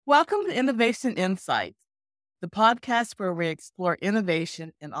Welcome to Innovation Insights, the podcast where we explore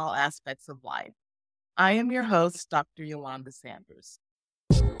innovation in all aspects of life. I am your host, Dr. Yolanda Sanders.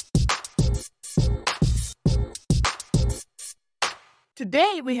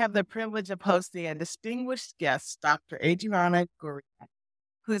 Today, we have the privilege of hosting a distinguished guest, Dr. Adriana Gurria,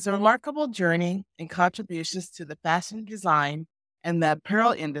 whose remarkable journey and contributions to the fashion design and the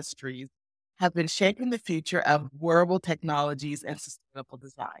apparel industries have been shaping the future of wearable technologies and sustainable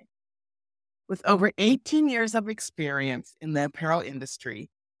design. With over 18 years of experience in the apparel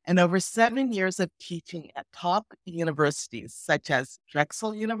industry and over 7 years of teaching at top universities such as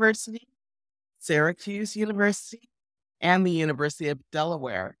Drexel University, Syracuse University, and the University of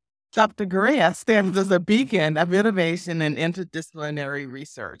Delaware, Dr. Gurria stands as a beacon of innovation and interdisciplinary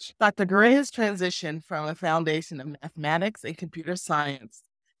research. Dr. Gurria's transition from a foundation of mathematics and computer science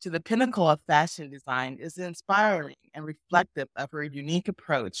to the pinnacle of fashion design is inspiring and reflective of her unique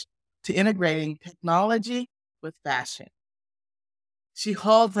approach to integrating technology with fashion. She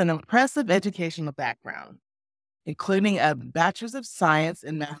holds an impressive educational background, including a Bachelor's of Science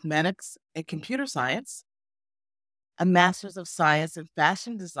in Mathematics and Computer Science, a Master's of Science in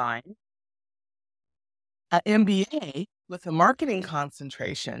Fashion Design, an MBA with a marketing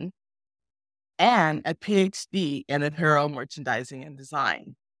concentration, and a PhD in apparel merchandising and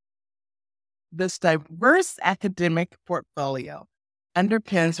design. This diverse academic portfolio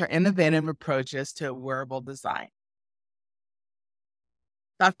underpins her innovative approaches to wearable design.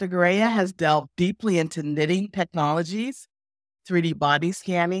 Dr. Gurria has delved deeply into knitting technologies, 3D body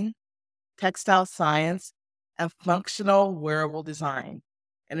scanning, textile science, and functional wearable design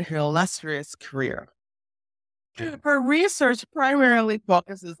in her illustrious career. Her research primarily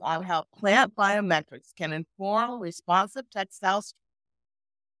focuses on how plant biometrics can inform responsive textiles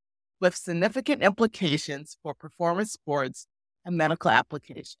with significant implications for performance sports and medical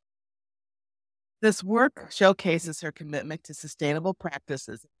applications. This work showcases her commitment to sustainable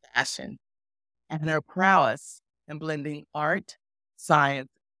practices in fashion and her prowess in blending art,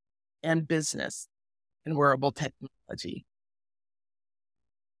 science, and business in wearable technology.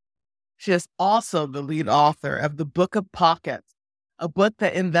 She is also the lead author of the Book of Pockets, a book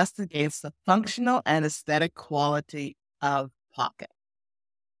that investigates the functional and aesthetic quality of pockets.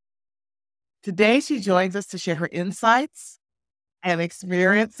 Today, she joins us to share her insights and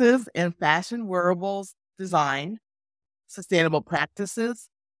experiences in fashion wearables design, sustainable practices,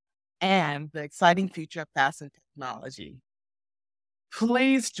 and the exciting future of fashion technology.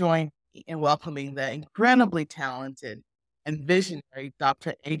 Please join me in welcoming the incredibly talented and visionary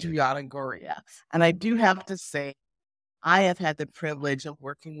Dr. Adriana Gurria. And I do have to say, I have had the privilege of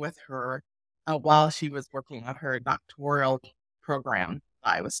working with her while she was working on her doctoral program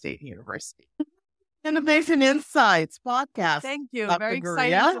at Iowa State University. Innovation Insights podcast. Thank you. Dr. Very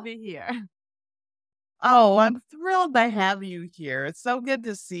Gurria. excited to be here. Oh, I'm thrilled to have you here. It's so good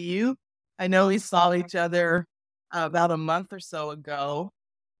to see you. I know we saw each other about a month or so ago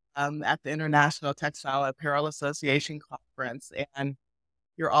at the International Textile Apparel Association conference, and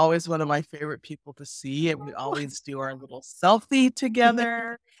you're always one of my favorite people to see, and we always do our little selfie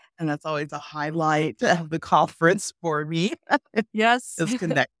together, and that's always a highlight of the conference for me. Yes. Is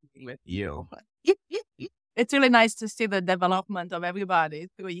connecting with you. It's really nice to see the development of everybody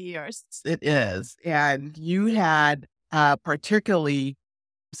through years. It is. And you had a particularly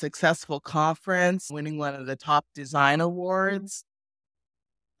successful conference, winning one of the top design awards.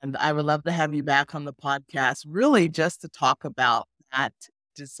 And I would love to have you back on the podcast, really just to talk about that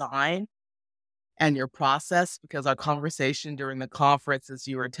design and your process, because our conversation during the conference, as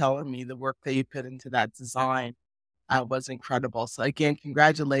you were telling me, the work that you put into that design was incredible. So again,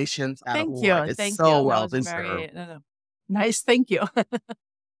 congratulations. Thank you. It's Thank so you. well That was deserved. very nice. Thank you.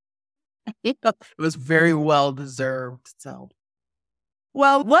 It was very well deserved. So,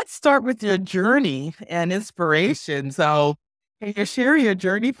 well, let's start with your journey and inspiration. So, can you share your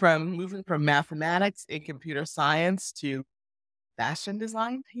journey from moving from mathematics and computer science to fashion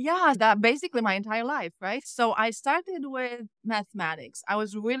design? Yeah, that basically my entire life, right? So I started with mathematics. I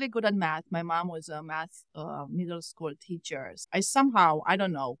was really good at math. My mom was a math middle school teacher. I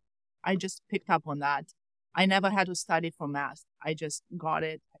don't know, I just picked up on that. I never had to study for math. I just got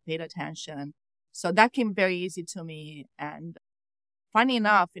it. I paid attention. So that came very easy to me. And funny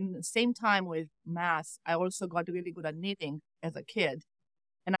enough, in the same time with math, I also got really good at knitting as a kid.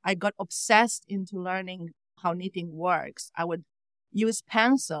 And I got obsessed into learning how knitting works. I would use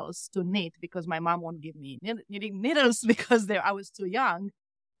pencils to knit because my mom won't give me knitting needles because I was too young.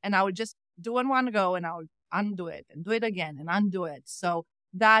 And I would just do in one go and I would undo it and do it again and undo it. So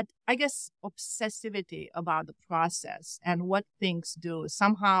that, I guess, obsessivity about the process and what things do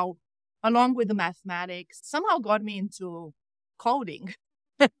somehow, along with the mathematics, somehow got me into coding.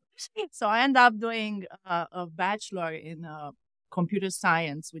 So I ended up doing a bachelor in computer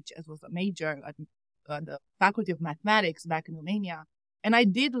science, which was a major at the Faculty of Mathematics back in Romania. And I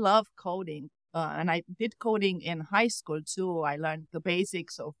did love coding. And I did coding in high school too. I learned the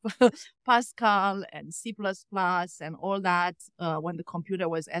basics of Pascal and C++ and all that when the computer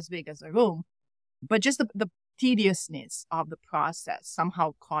was as big as a room. But just the tediousness of the process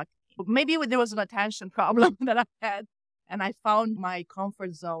somehow caught me. Maybe there was an attention problem that I had. And I found my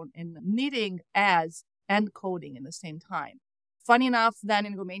comfort zone in knitting and coding in the same time. Funny enough, then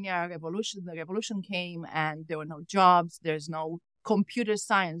in Romania, the revolution came and there were no jobs. There's no computer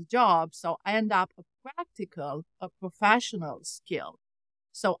science job. So I end up a professional skill.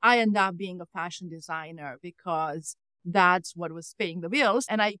 So I end up being a fashion designer because that's what was paying the bills.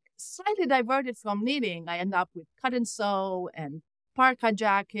 And I slightly diverted from knitting. I end up with cut and sew and parka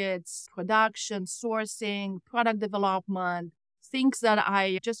jackets, production, sourcing, product development, things that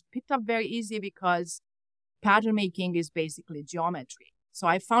I just picked up very easy because pattern making is basically geometry. So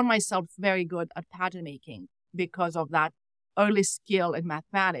I found myself very good at pattern making because of that early skill in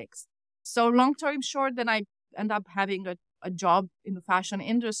mathematics. So long story short, then I end up having a job in the fashion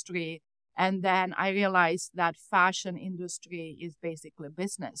industry. And then I realized that fashion industry is basically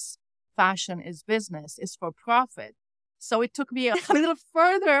business. Fashion is business, it's for profit. So it took me a little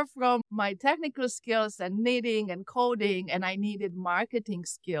further from my technical skills and knitting and coding, and I needed marketing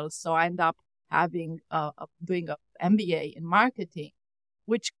skills. So I ended up having doing an MBA in marketing,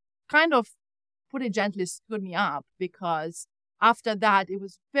 which kind of, put it gently, screwed me up because after that, it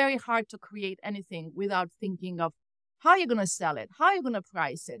was very hard to create anything without thinking of how you're going to sell it, how you're going to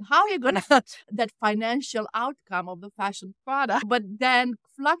price it, how you're going to, that financial outcome of the fashion product. But then,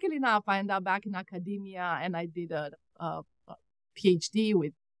 luckily enough, I ended up back in academia and I did a PhD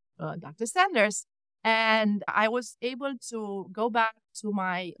with Dr. Sanders. And I was able to go back to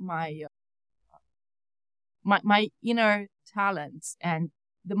my inner talents and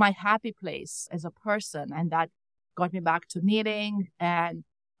my happy place as a person. And that got me back to knitting. And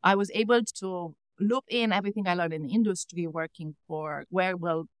I was able to loop in everything I learned in the industry, working for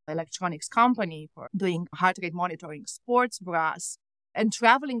wearable electronics company, for doing heart rate monitoring, sports bras, and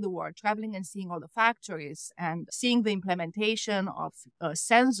traveling the world, traveling and seeing all the factories and seeing the implementation of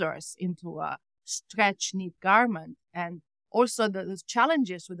sensors into a stretch knit garment. And also the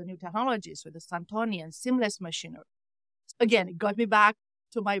challenges with the new technologies, with the Santoni and seamless machinery. Again, it got me back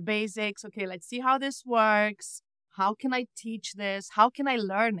to my basics. Okay, let's see how this works. How can I teach this? How can I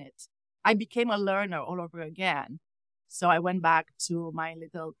learn it? I became a learner all over again. So I went back to my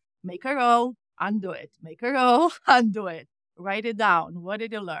little make a row, undo it, make a row, undo it, write it down. What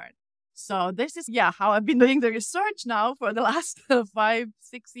did you learn? So this is, how I've been doing the research now for the last 5-6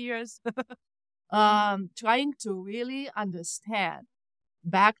 years. Trying to really understand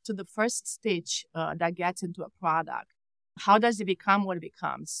back to the first stage that gets into a product. How does it become what it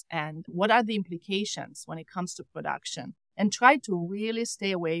becomes? And what are the implications when it comes to production? And try to really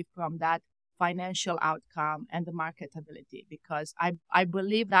stay away from that financial outcome and the marketability, because I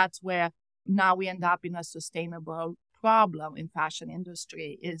believe that's where now we end up in a sustainable problem in fashion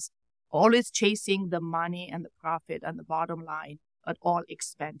industry, is always chasing the money and the profit and the bottom line at all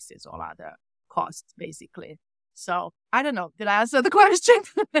expenses, all other costs, basically. So I don't know. Did I answer the question?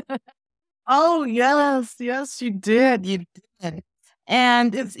 Oh, yes. Yes, you did. You did.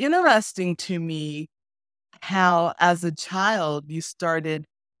 And it's interesting to me how, as a child, you started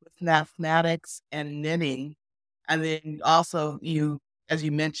with mathematics and knitting. And then also as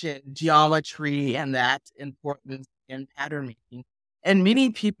you mentioned, geometry and that importance in pattern making. And many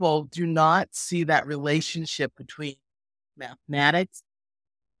people do not see that relationship between mathematics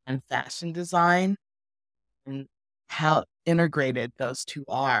and fashion design and how integrated those two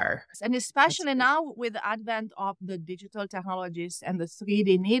are. And especially now with the advent of the digital technologies and the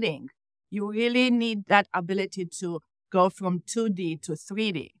 3D knitting, you really need that ability to go from 2D to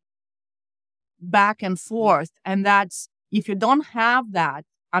 3D, back and forth. And that's, if you don't have that,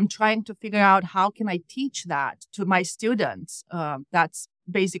 I'm trying to figure out how can I teach that to my students. That's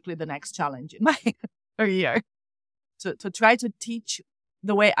basically the next challenge in my career, to try to teach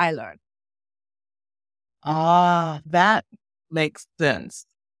the way I learn. That makes sense.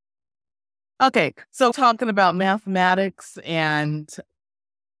 Okay, so talking about mathematics and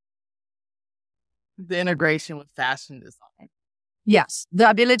the integration with fashion design. Yes, the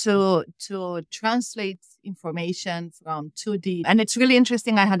ability to translate information from 2D. And it's really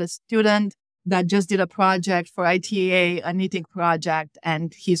interesting. I had a student that just did a project for ITA, a knitting project,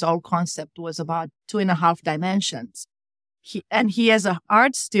 and his whole concept was about 2.5 dimensions. He as an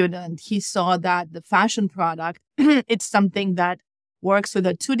art student, he saw that the fashion product, it's something that works with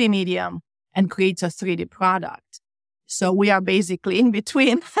a 2D medium and creates a 3D product. So we are basically in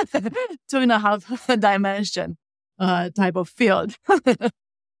between 2.5 dimension type of field.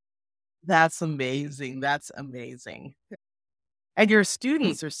 That's amazing. That's amazing. And your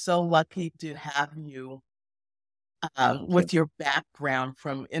students are so lucky to have you with your background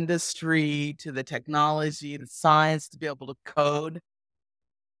from industry to the technology, the science, to be able to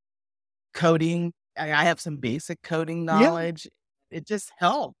coding. I have some basic coding Yeah. knowledge. It just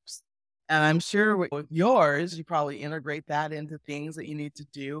helps. And I'm sure with yours, you probably integrate that into things that you need to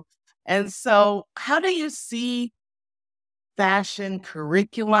do. And so, how do you see fashion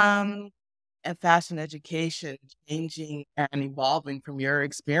curriculum and fashion education changing and evolving from your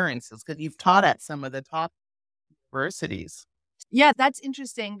experiences? Because you've taught at some of the top universities. Yeah, that's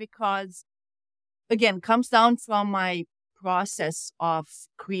interesting because, again, comes down from my process of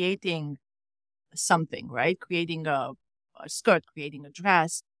creating something, right? Creating a skirt, creating a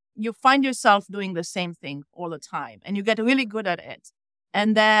dress. You find yourself doing the same thing all the time and you get really good at it.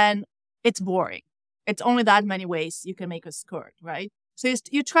 And then it's boring. It's only that many ways you can make a skirt, right? So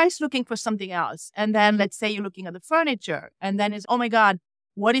you try looking for something else. And then let's say you're looking at the furniture and then it's, oh my God,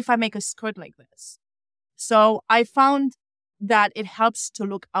 what if I make a skirt like this? So I found that it helps to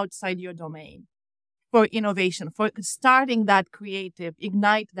look outside your domain for innovation, for starting that creative,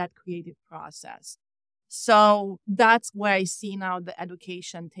 ignite that creative process. So that's where I see now the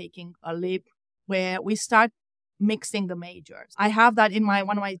education taking a leap where we start mixing the majors. I have that in one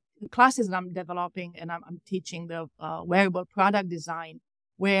of my classes that I'm developing, and I'm teaching the wearable product design,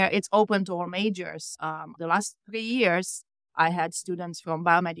 where it's open to all majors. The last 3 years, I had students from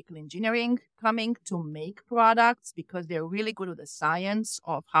biomedical engineering coming to make products because they're really good with the science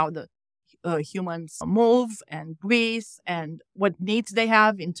of how the humans move and breathe and what needs they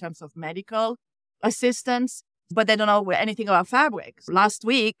have in terms of medical assistance, but they don't know anything about fabrics. Last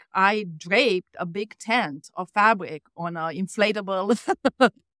week, I draped a big tent of fabric on an inflatable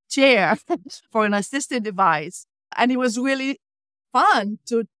chair for an assistive device. And it was really fun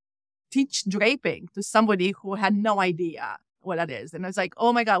to teach draping to somebody who had no idea what that is. And I was like,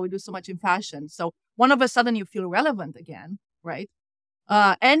 oh my God, we do so much in fashion. So one of a sudden you feel relevant again, right?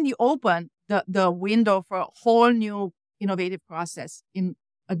 And you open the window for a whole new innovative process in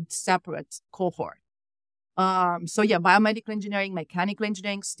a separate cohort. So yeah, biomedical engineering, mechanical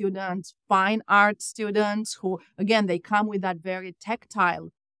engineering students, fine art students who, again, they come with that very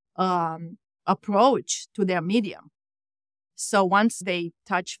tactile approach to their medium. So once they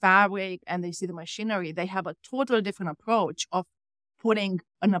touch fabric and they see the machinery, they have a totally different approach of putting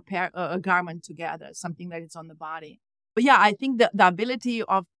a garment together, something that is on the body. But yeah, I think the ability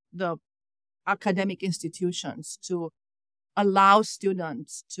of the academic institutions to allow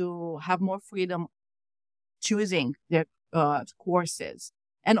students to have more freedom choosing their courses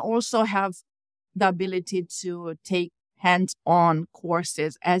and also have the ability to take hands-on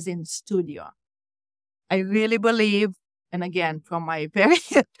courses as in studio. I really believe, and again, from my very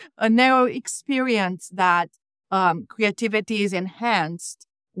narrow experience, that creativity is enhanced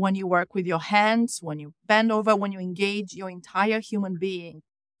when you work with your hands, when you bend over, when you engage your entire human being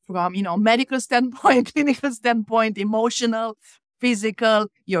from, medical standpoint, clinical standpoint, emotional, physical,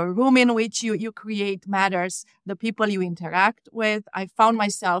 your room in which you create matters, the people you interact with. I found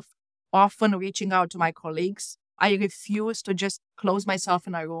myself often reaching out to my colleagues. I refuse to just close myself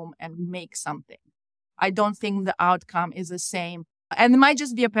in a room and make something. I don't think the outcome is the same. And it might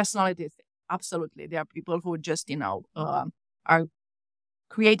just be a personality thing. Absolutely. There are people who just, are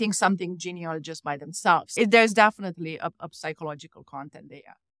creating something genial just by themselves. There's definitely a psychological content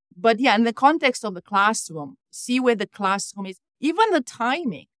there. But yeah, in the context of the classroom, see where the classroom is, even the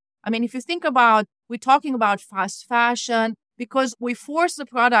timing. I mean, if you think about, we're talking about fast fashion because we force the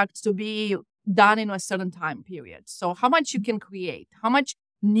product to be done in a certain time period. So how much you can create, how much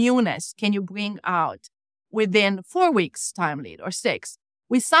newness can you bring out within 4 weeks time lead or 6?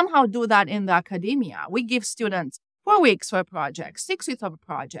 We somehow do that in the academia. We give students 4 weeks for a project, 6 weeks of a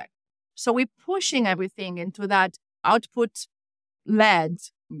project. So we're pushing everything into that output-led,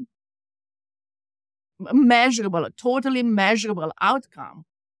 measurable, totally measurable outcome.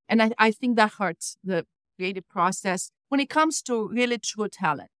 And I think that hurts the creative process when it comes to really true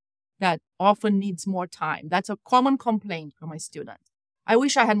talent that often needs more time. That's a common complaint from my students. I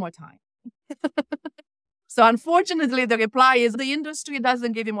wish I had more time. So unfortunately, the reply is the industry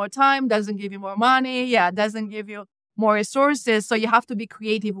doesn't give you more time, doesn't give you more money, doesn't give you more resources. So you have to be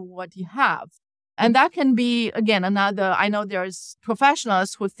creative with what you have. And that can be, again, I know there's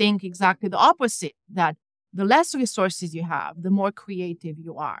professionals who think exactly the opposite, that the less resources you have, the more creative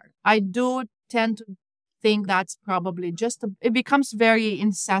you are. I do tend to think that's probably it becomes very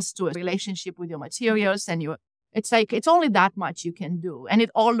incestuous relationship with your materials, and it's like, it's only that much you can do. And it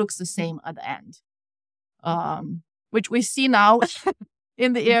all looks the same at the end. Which we see now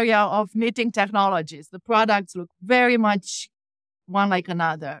in the area of knitting technologies. The products look very much one like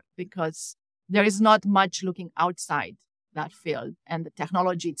another because there is not much looking outside that field and the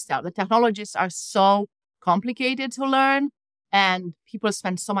technology itself. The technologies are so complicated to learn, and people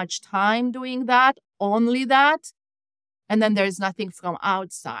spend so much time doing that, only that. And then there is nothing from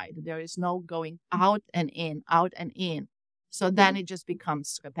outside. There is no going out and in, out and in. So then it just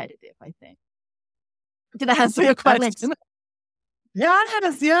becomes repetitive, I think. Did I answer your question? Yes.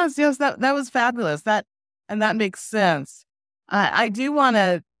 That was fabulous. That makes sense. I do want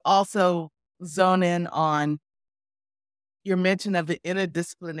to also zone in on your mention of the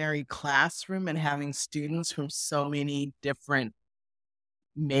interdisciplinary classroom and having students from so many different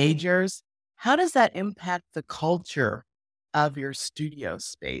majors. How does that impact the culture of your studio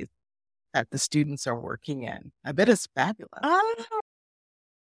space that the students are working in? I bet it's fabulous.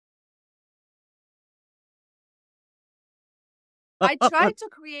 I try to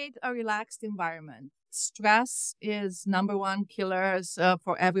create a relaxed environment. Stress is number one killers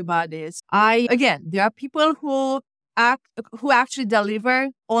for everybody. Again, there are people who actually deliver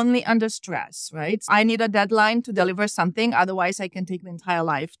only under stress, right? I need a deadline to deliver something. Otherwise, I can take the entire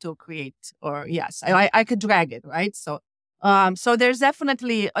life to create, or yes, I could drag it, right? So there's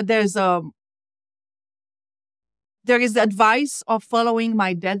definitely, there is advice of following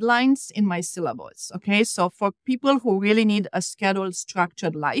my deadlines in my syllabus. Okay. So for people who really need a scheduled,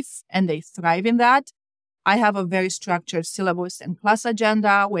 structured life and they thrive in that, I have a very structured syllabus and class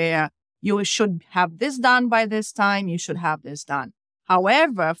agenda where you should have this done by this time. You should have this done.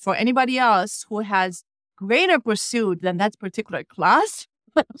 However, for anybody else who has greater pursuit than that particular class,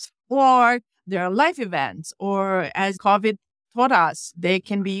 or there are life events, or as COVID taught us, there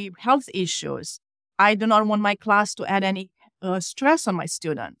can be health issues. I do not want my class to add any stress on my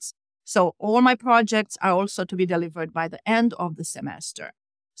students. So all my projects are also to be delivered by the end of the semester.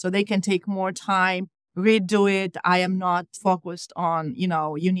 So they can take more time, redo it. I am not focused on,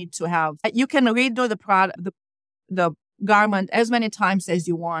 you need to have, you can redo the product, the garment as many times as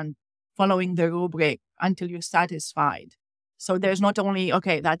you want, following the rubric until you're satisfied. So there's not only,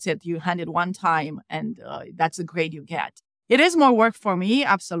 okay, that's it. You hand it one time and that's the grade you get. It is more work for me,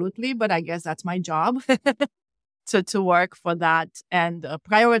 absolutely, but I guess that's my job to work for that and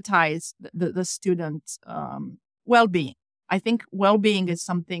prioritize the students' well-being. I think well-being is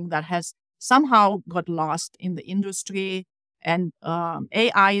something that has somehow got lost in the industry, and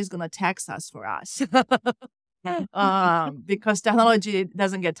AI is going to tax us for us because technology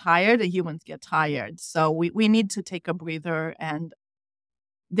doesn't get tired, the humans get tired. So we need to take a breather, and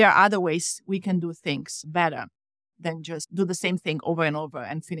there are other ways we can do things better than just do the same thing over and over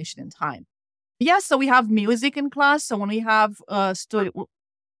and finish it in time. Yeah, so we have music in class. So when we have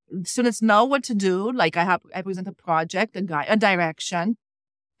students know what to do, like I present a project, a direction,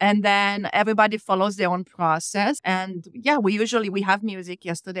 and then everybody follows their own process. And yeah, we have music.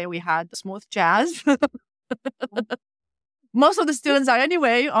 Yesterday we had smooth jazz. Most of the students are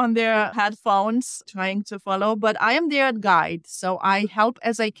anyway on their headphones trying to follow, but I am their guide. So I help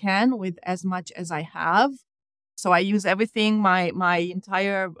as I can with as much as I have. So I use everything. My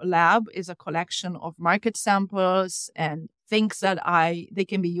entire lab is a collection of market samples and things that they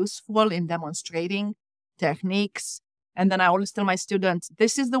can be useful in demonstrating techniques. And then I always tell my students,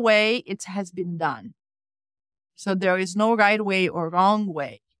 this is the way it has been done. So there is no right way or wrong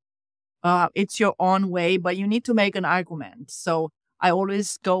way. It's your own way, but you need to make an argument. So I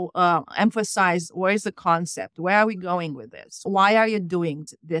always go emphasize, where is the concept? Where are we going with this? Why are you doing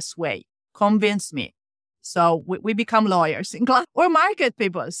this way? Convince me. So we become lawyers in class, or market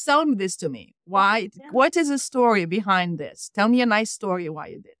people. Sell this to me. Why? Yeah. What is the story behind this? Tell me a nice story why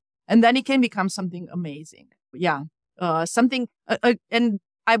you did. And then it can become something amazing. Yeah. Something, and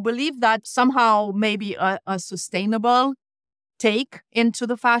I believe that somehow maybe a sustainable take into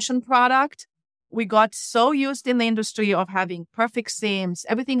the fashion product. We got so used in the industry of having perfect seams.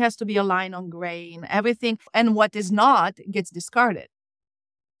 Everything has to be a line on grain, everything. And what is not gets discarded.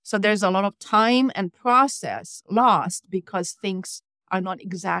 So there's a lot of time and process lost because things are not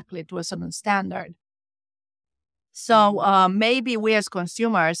exactly to a certain standard. So maybe we as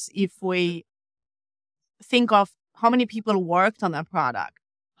consumers, if we think of how many people worked on that product,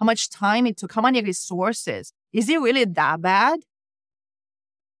 how much time it took, how many resources, is it really that bad?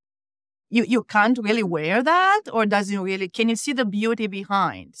 You can't really wear that, or does it really, can you see the beauty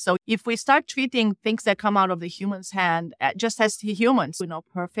behind? So if we start treating things that come out of the human's hand just as humans,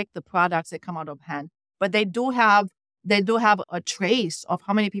 perfect the products that come out of hand, but they do have a trace of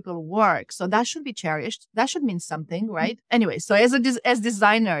how many people work. So that should be cherished. That should mean something, right? Anyway, so as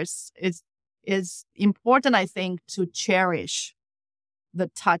designers, it's important, I think, to cherish the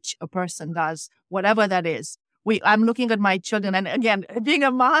touch a person does, whatever that is. I'm looking at my children, and again, being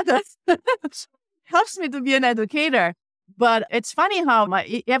a mother helps me to be an educator. But it's funny how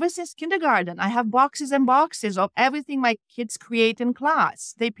ever since kindergarten, I have boxes and boxes of everything my kids create in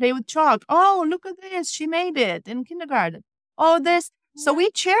class. They play with chalk. Oh, look at this. She made it in kindergarten. Oh, this. So we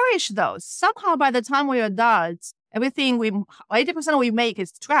cherish those. Somehow by the time we're adults, 80% we make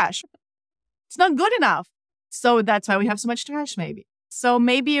is trash. It's not good enough. So that's why we have so much trash, maybe. So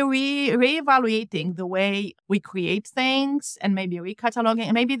maybe reevaluating the way we create things, and maybe recataloging,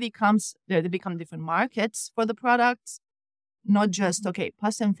 and maybe they become different markets for the products, not just,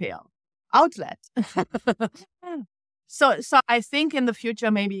 pass and fail, outlet. So I think in the future,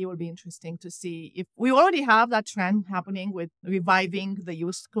 maybe it will be interesting to see if we already have that trend happening with reviving the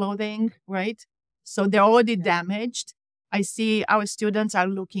used clothing, right? So they're already damaged. I see our students are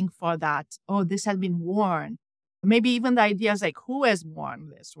looking for that. Oh, this has been worn. Maybe even the idea is like, who has worn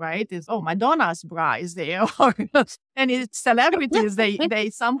this, right? Is, Madonna's bra is there. And it's celebrities,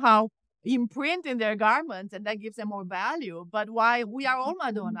 they somehow imprint in their garments, and that gives them more value. But why? We are all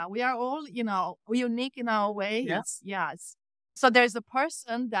Madonna. We are all, unique in our ways. Yeah. Yes. So there's a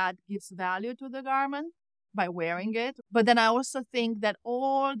person that gives value to the garment by wearing it. But then I also think that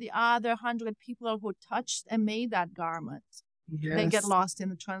all the other 100 people who touched and made that garment, they get lost in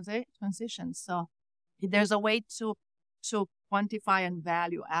the transition. So there's a way to quantify and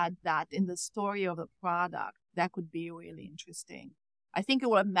value add that in the story of the product. That could be really interesting. I think it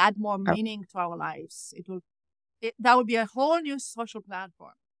will add more meaning to our lives. That would be a whole new social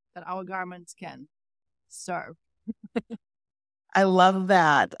platform that our garments can serve. I love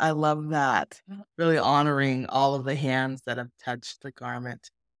that. Really honoring all of the hands that have touched the garment.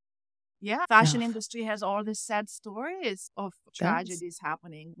 Yeah, fashion industry has all these sad stories of tragedies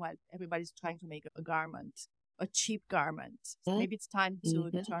happening while everybody's trying to make a garment, a cheap garment. So maybe it's time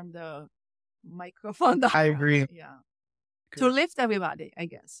to turn the microphone down. I agree. Yeah. To lift everybody, I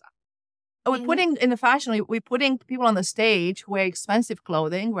guess. We're putting in the fashion, we're putting people on the stage who wear expensive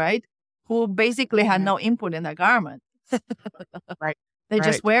clothing, right? Who basically had no input in their garment. Right. They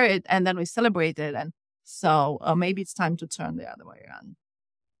just wear it, and then we celebrate it. And so maybe it's time to turn the other way around.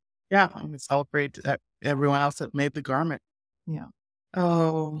 Yeah, and celebrate everyone else that made the garment. Yeah.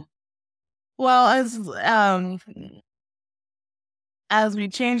 Oh, well, as we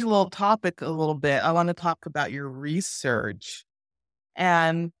change topic a little bit, I want to talk about your research.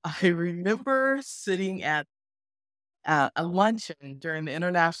 And I remember sitting at a luncheon during the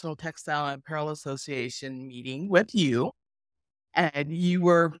International Textile and Apparel Association meeting with you, and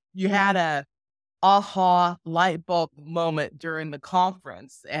you had a aha light bulb moment during the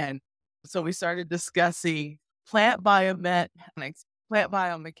conference. And so we started discussing plant biomechanics,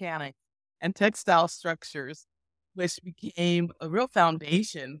 and textile structures, which became a real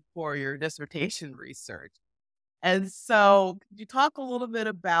foundation for your dissertation research. And so could you talk a little bit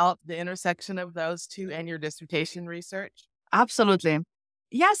about the intersection of those two and your dissertation research? Absolutely.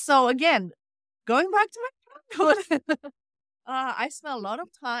 Yeah. So again, going back to my childhood, I spent a lot of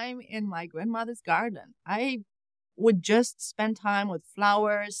time in my grandmother's garden. I would just spend time with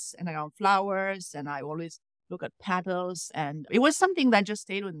flowers and around flowers, and I always look at petals, and it was something that just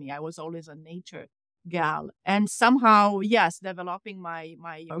stayed with me. I was always a nature gal, and somehow, yes, developing my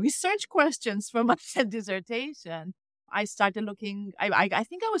research questions for my dissertation, I started looking. I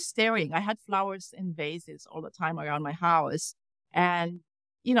think I was staring. I had flowers in vases all the time around my house, and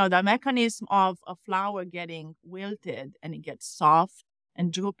the mechanism of a flower getting wilted and it gets soft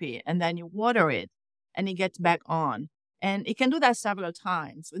and droopy, and then you water it and it gets back on. And it can do that several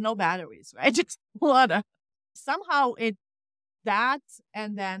times with no batteries, right? Just water. Somehow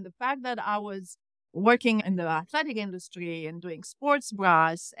and then the fact that I was working in the athletic industry and doing sports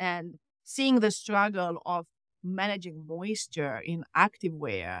bras and seeing the struggle of managing moisture in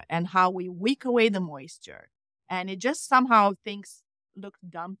activewear and how we wick away the moisture. And it just somehow things looked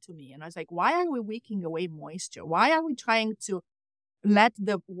dumb to me. And I was like, why are we wicking away moisture? Why are we trying to let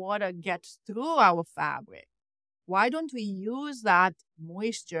the water get through our fabric? Why don't we use that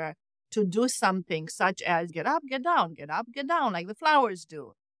moisture to do something such as get up, get down, get up, get down, like the flowers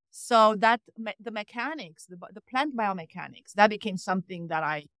do? So that the mechanics, the plant biomechanics, that became something that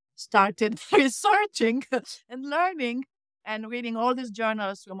I started researching and learning and reading all these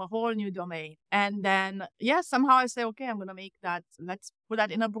journals from a whole new domain. And then, yeah, somehow I say, okay, I'm going to make that, let's put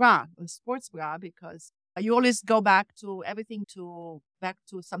that in a bra, a sports bra, because you always go back to everything back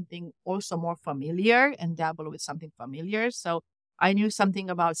to something also more familiar and dabble with something familiar. So I knew something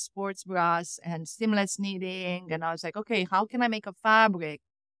about sports bras and seamless knitting. And I was like, okay, how can I make a fabric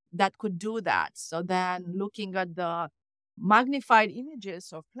that could do that? So then looking at the magnified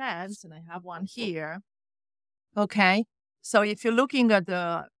images of plants, and I have one here. Okay. So if you're looking at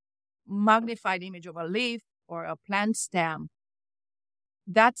the magnified image of a leaf or a plant stem,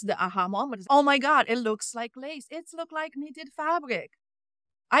 that's the aha moment. Oh my God, it looks like lace. It looks like knitted fabric.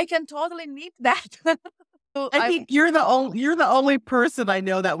 I can totally knit that. So I think you're the only person I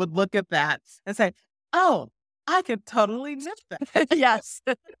know that would look at that and say, "Oh, I could totally knit that." yes.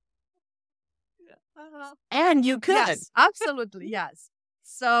 And you could. Yes, absolutely. Yes.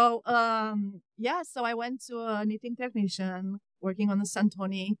 So, so I went to a knitting technician working on the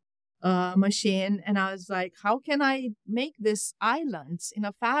Santoni machine, and I was like, how can I make these islands in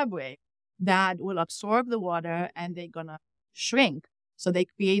a fabric that will absorb the water and they're gonna shrink? So they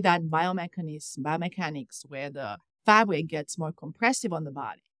create that biomechanics where the fabric gets more compressive on the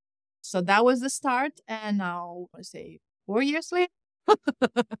body. So that was the start, and now I say 4 years later,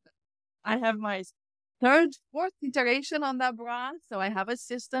 I have my fourth iteration on that bra. So I have a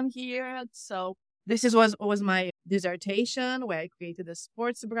system here. So this was my dissertation where I created a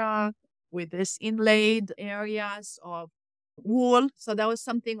sports bra with this inlaid areas of wool. So that was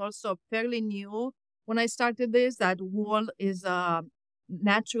something also fairly new when I started this, that wool is a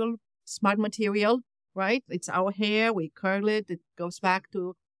natural smart material, right? It's our hair. We curl it. It goes back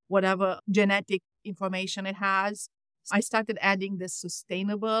to whatever genetic information it has. I started adding this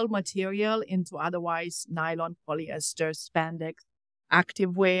sustainable material into otherwise nylon, polyester, spandex,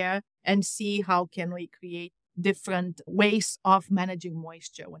 activewear, and see how can we create different ways of managing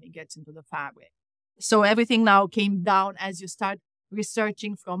moisture when it gets into the fabric. So everything now came down as you start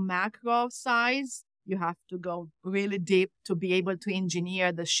researching from macro size. You have to go really deep to be able to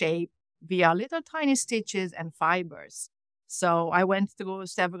engineer the shape via little tiny stitches and fibers. So I went through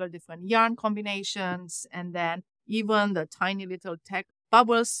several different yarn combinations, and then even the tiny little tech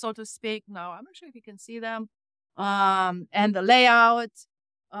bubbles, so to speak. Now, I'm not sure if you can see them. And the layout.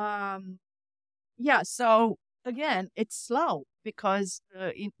 So again, it's slow because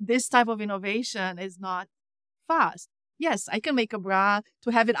this type of innovation is not fast. Yes, I can make a bra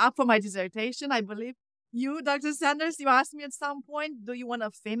to have it up for my dissertation. I believe you, Dr. Sanders, you asked me at some point, do you want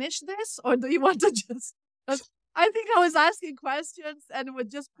to finish this or do you want to just... I think I was asking questions and it would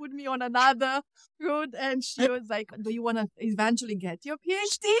just put me on another route. And she was like, do you want to eventually get your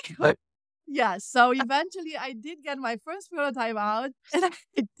PhD? Yeah. So eventually I did get my first prototype out and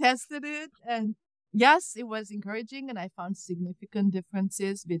I tested it. And yes, it was encouraging. And I found significant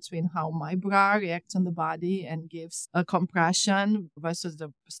differences between how my bra reacts on the body and gives a compression versus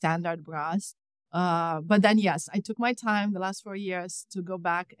the standard bras. But then, yes, I took my time the last 4 years to go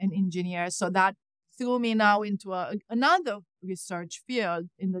back and engineer. So that threw me now into another research field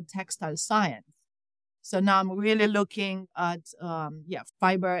in the textile science. So now I'm really looking at,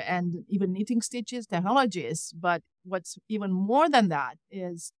 fiber and even knitting stitches technologies. But what's even more than that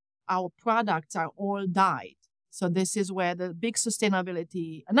is our products are all dyed. So this is where the big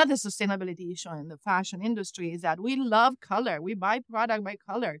another sustainability issue in the fashion industry is that we love color. We buy product by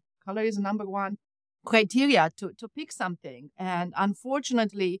color. Color is the number one criteria to pick something. And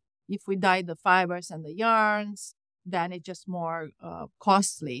unfortunately, if we dye the fibers and the yarns, then it's just more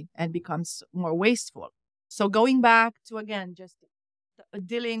costly and becomes more wasteful. So going back to, again, just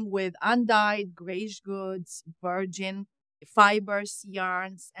dealing with undyed grayish goods, virgin fibers,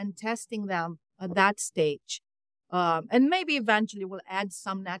 yarns, and testing them at that stage. And maybe eventually we'll add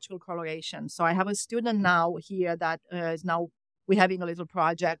some natural coloration. So I have a student now here that we're having a little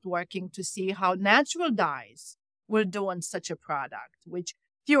project working to see how natural dyes will do on such a product, which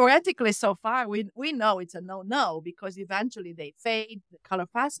theoretically so far we know it's a no because eventually they fade. The color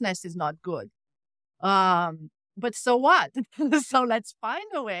fastness is not good. But so what? So let's find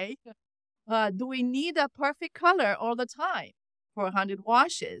a way. Do we need a perfect color all the time for 100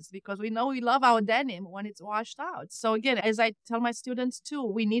 washes? Because we know we love our denim when it's washed out. So again, as I tell my students too,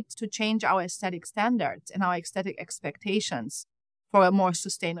 we need to change our aesthetic standards and our aesthetic expectations for a more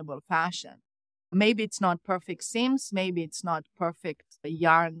sustainable fashion. Maybe it's not perfect seams. Maybe it's not perfect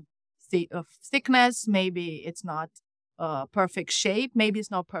yarn thickness. Maybe it's not perfect shape. Maybe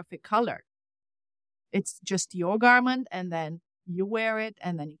it's not perfect color. It's just your garment, and then you wear it,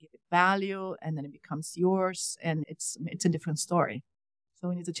 and then you give it value, and then it becomes yours, and it's a different story. So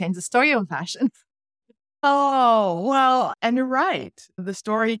we need to change the story of fashion. Oh, well, and you're right. The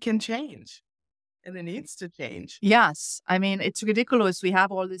story can change and it needs to change. Yes. I mean, it's ridiculous. We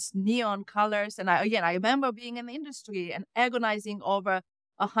have all these neon colors. And I remember being in the industry and agonizing over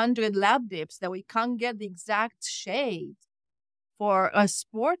 100 lab dips that we can't get the exact shade for a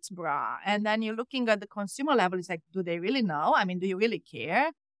sports bra. And then you're looking at the consumer level. It's like, do they really know? I mean, do you really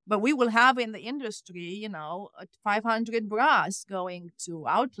care? But we will have in the industry, 500 bras going to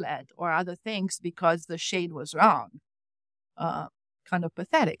outlet or other things because the shade was wrong. Kind of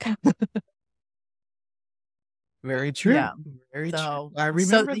pathetic. Very true. Yeah. Very So, true. I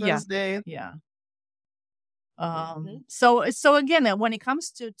remember yeah. those days. Yeah. Mhm. So again, when it comes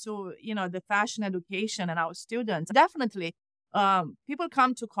to the fashion education and our students, definitely, people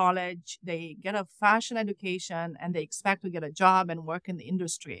come to college, they get a fashion education, and they expect to get a job and work in the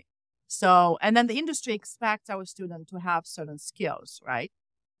industry. So, and then the industry expects our student to have certain skills, right?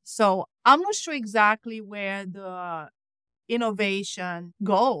 So I'm not sure exactly where the innovation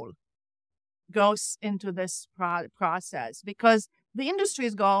goal goes into this process, because the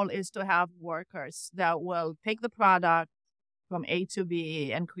industry's goal is to have workers that will take the product from A to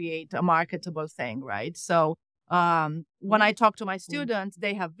B and create a marketable thing, right? So when I talk to my students,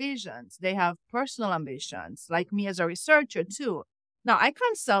 they have visions, they have personal ambitions, like me as a researcher too. Now, I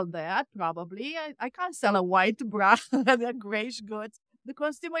can't sell that, probably. I can't sell a white bra and a grayish goods. The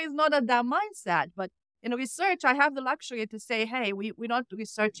consumer is not at that mindset. But in research, I have the luxury to say, hey, we're not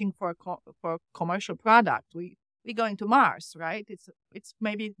researching for for commercial product. We're going to Mars, right? It's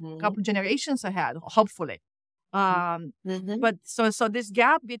maybe a couple generations ahead, hopefully. But so this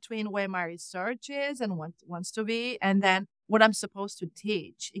gap between where my research is and wants to be, and then what I'm supposed to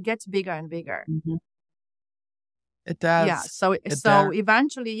teach, it gets bigger and bigger. It does. Yeah. So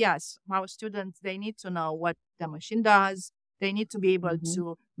eventually, yes, our students, they need to know what the machine does. They need to be able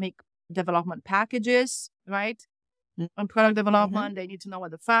to make development packages, right? On product development, they need to know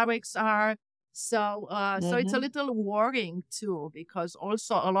what the fabrics are. So so it's a little worrying too, because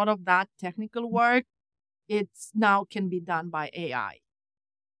also a lot of that technical work, it's now can be done by AI.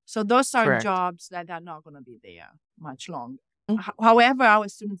 So those are Correct. jobs that are not going to be there much longer. However, our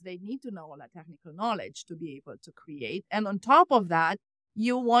students, they need to know all that technical knowledge to be able to create. And on top of that,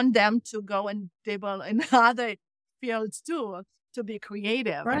 you want them to go and dabble in other fields too, to be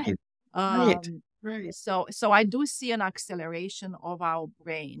creative. Right. Right. So I do see an acceleration of our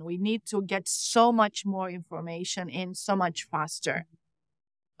brain. We need to get so much more information in so much faster.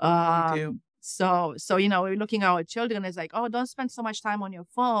 We do. So we're looking at our children, it's like, oh, don't spend so much time on your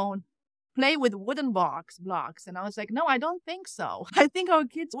phone. Play with wooden blocks. And I was like, no, I don't think so. I think our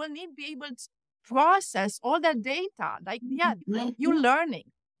kids will need to be able to process all that data. Like, yeah, you're learning.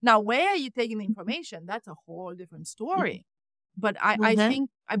 Now, where are you taking the information? That's a whole different story. But I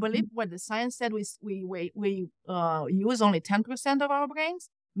believe what the science said, we use only 10% of our brains.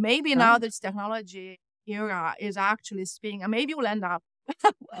 Maybe now this technology era is actually speeding, and maybe we'll end up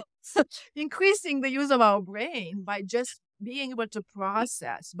increasing the use of our brain by just being able to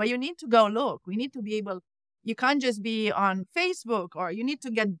process. But you need to go look. We need to be able, you can't just be on Facebook, or you need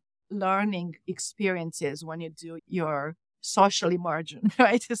to get learning experiences when you do your social immersion,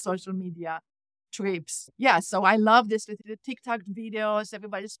 right? Social media trips. Yeah. So I love this with the TikTok videos.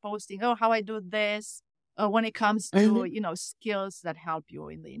 Everybody's posting, oh, how I do this. When it comes to, skills that help you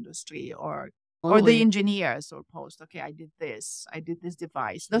in the industry, or the engineers will post, okay, I did this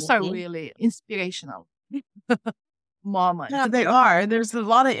device. Those are really inspirational moments. Yeah, they are. There's a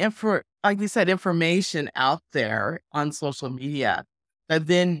lot of like you said, information out there on social media that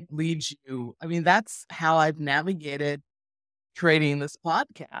then leads you. I mean, that's how I've navigated creating this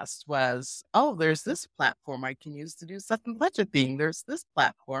podcast was, oh, there's this platform I can use to do such and such a thing. There's this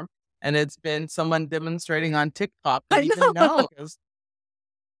platform. And it's been someone demonstrating on TikTok. I even know.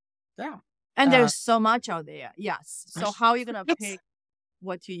 Yeah. And there's so much out there. Yes. So how are you going to pick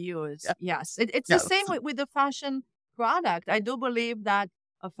what you use? Yeah. Yes. It's the same with the fashion product. I do believe that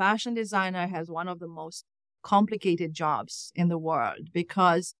a fashion designer has one of the most complicated jobs in the world,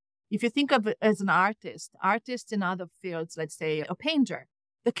 because if you think of it as an artist in other fields, let's say a painter,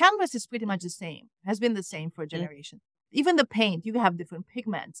 the canvas is pretty much the same, has been the same for a generation. Even the paint, you have different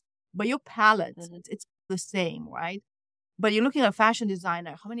pigments, but your palette, it's the same, right? But you're looking at a fashion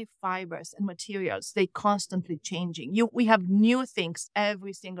designer, how many fibers and materials, they constantly changing. We have new things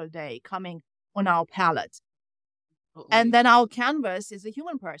every single day coming on our palette. And then our canvas is a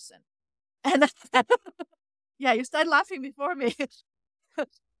human person. And yeah, you start laughing before me.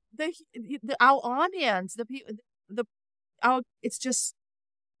 Our audience,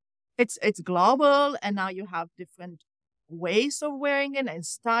 it's global, and now you have different ways of wearing it and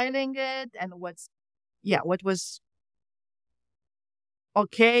styling it and what was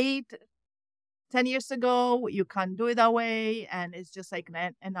okay 10 years ago, you can't do it that way. And it's just like,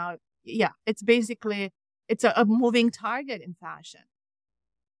 and now, it's basically, it's a moving target in fashion.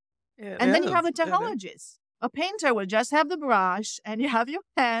 And then you have the technologies. A painter will just have the brush and you have your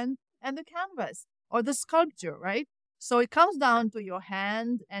pen and the canvas or the sculpture, right? So it comes down to your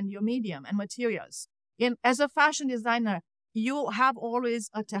hand and your medium and materials. As a fashion designer, you have always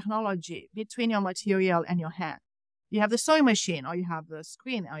a technology between your material and your hand. You have the sewing machine, or you have the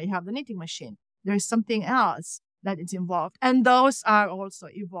screen, or you have the knitting machine. There is something else that is involved. And those are also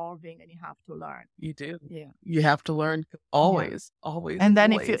evolving and you have to learn. You do. Yeah. You have to learn always. And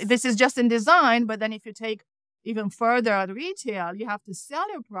then always. this is just in design, but then if you take even further at retail, you have to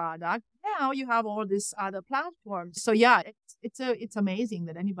sell your product. Now you have all these other platforms. So it's amazing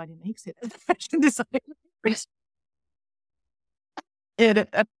that anybody makes it as a fashion designer.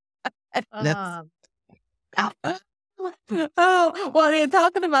 Oh, well,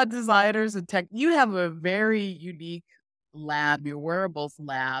 talking about designers and tech, you have a very unique lab, your wearables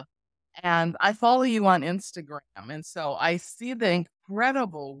lab, and I follow you on Instagram. And so I see the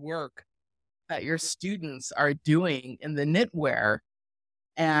incredible work that your students are doing in the knitwear.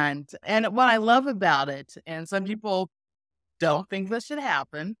 And what I love about it, and some people don't think this should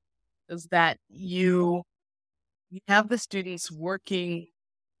happen, is that you have the students working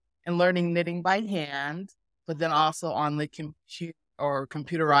and learning knitting by hand, but then also on the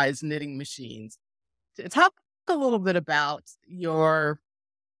computerized knitting machines. Talk a little bit about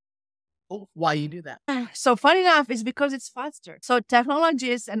why you do that. So funny enough, it's because it's faster. So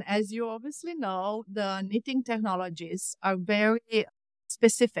technologies, and as you obviously know, the knitting technologies are very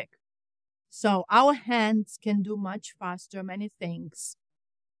specific. So our hands can do much faster many things.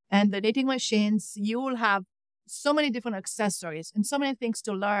 And the knitting machines, you will have so many different accessories and so many things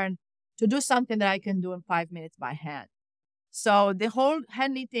to learn to do something that I can do in 5 minutes by hand. So the whole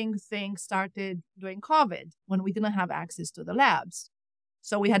hand knitting thing started during COVID when we didn't have access to the labs.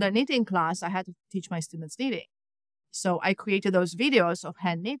 So we had a knitting class. I had to teach my students knitting. So I created those videos of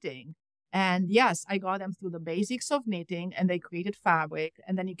hand knitting. And yes, I got them through the basics of knitting and they created fabric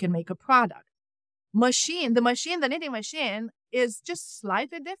and then you can make a product. The knitting machine is just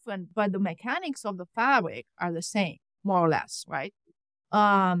slightly different, but the mechanics of the fabric are the same, more or less, right?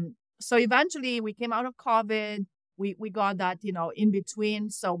 So eventually we came out of COVID. We got that, in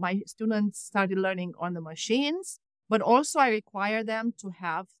between. So my students started learning on the machines, but also I required them to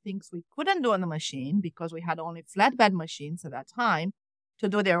have things we couldn't do on the machine because we had only flatbed machines at that time to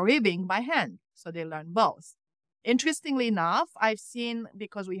do their ribbing by hand. So they learned both. Interestingly enough, I've seen,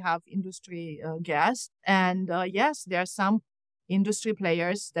 because we have industry guests, and yes, there are some industry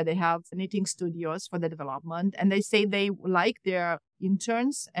players that they have knitting studios for the development, and they say they like their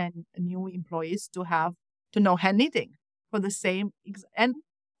interns and new employees to know hand knitting for the same, and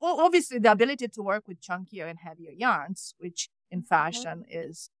obviously the ability to work with chunkier and heavier yarns, which in fashion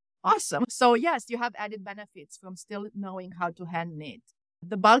is awesome. So yes, you have added benefits from still knowing how to hand knit.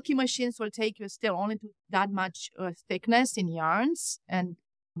 The bulky machines will take you still only to that much thickness in yarns.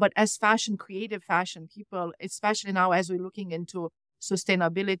 But as creative fashion people, especially now as we're looking into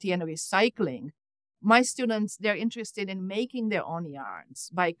sustainability and recycling, my students, they're interested in making their own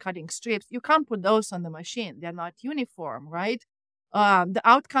yarns by cutting strips. You can't put those on the machine. They're not uniform, right? The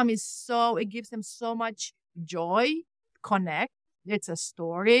outcome is it gives them so much joy, connect. It's a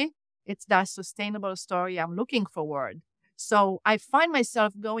story. It's that sustainable story I'm looking forward. So I find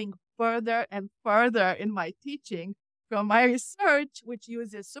myself going further and further in my teaching from my research, which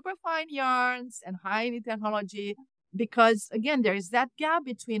uses superfine yarns and high-end technology, because again, there is that gap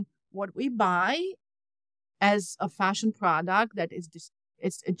between what we buy as a fashion product that is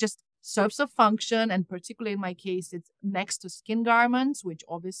it just serves a function, and particularly in my case, it's next to skin garments, which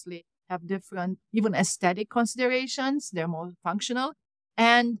obviously have different, even aesthetic considerations. They're more functional,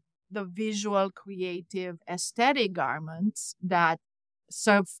 and the visual, creative, aesthetic garments that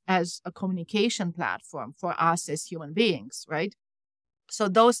serve as a communication platform for us as human beings, right? So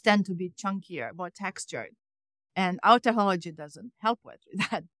those tend to be chunkier, more textured, and our technology doesn't help with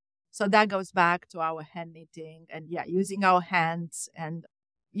that. So that goes back to our hand knitting and using our hands and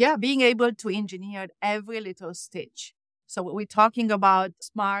being able to engineer every little stitch. So we're talking about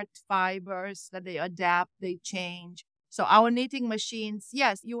smart fibers that they adapt, they change. So our knitting machines,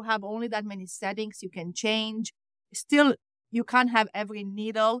 yes, you have only that many settings you can change. Still, you can't have every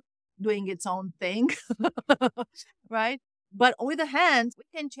needle doing its own thing, right? But with the hands, we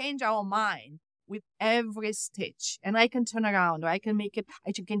can change our mind with every stitch. And I can turn around, or I can make it,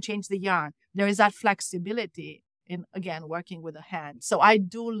 I can change the yarn. There is that flexibility in, again, working with the hand. So I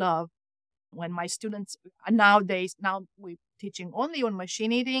do love when my students nowadays, now we're teaching only on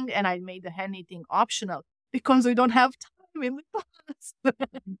machine knitting, and I made the hand knitting optional because we don't have time in the class.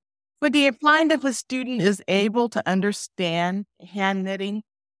 But do you find if a student is able to understand hand knitting,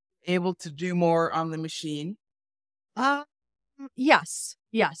 able to do more on the machine? Um, yes.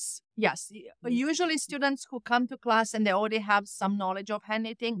 Usually students who come to class and they already have some knowledge of hand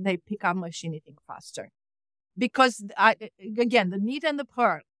knitting, they pick up machine knitting faster. Because again, the knit and the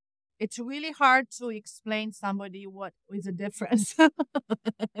purl, it's really hard to explain somebody what is the difference.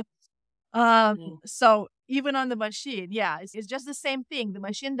 So even on the machine, it's just the same thing. The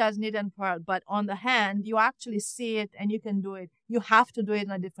machine does knit and purl, but on the hand, you actually see it and you can do it. You have to do it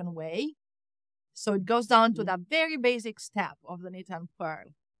in a different way. So it goes down to that very basic step of the knit and purl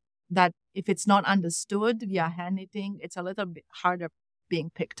that if it's not understood via hand knitting, it's a little bit harder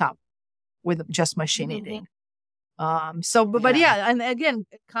being picked up with just machine knitting. But and again,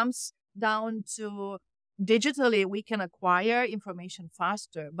 it comes down to digitally, we can acquire information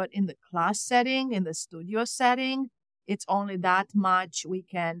faster, but in the class setting, in the studio setting, it's only that much. We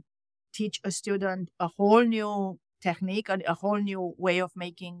can teach a student a whole new technique, a whole new way of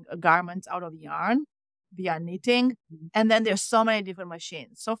making garments out of yarn via knitting. And then there's so many different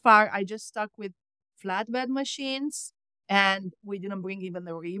machines. So far, I just stuck with flatbed machines, and we didn't bring even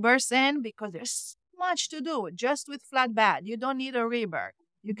the rebers in because there's much to do just with flatbed. You don't need a reber.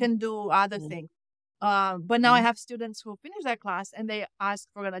 You can do other things. But now I have students who finish their class and they ask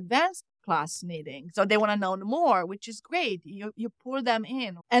for an advanced class knitting. So they want to know more, which is great. You pull them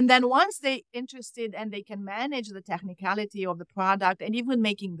in. And then once they're interested and they can manage the technicality of the product and even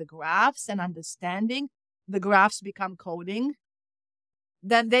making the graphs and understanding, the graphs become coding.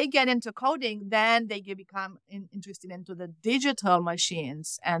 Then they get into coding, then they become interested into the digital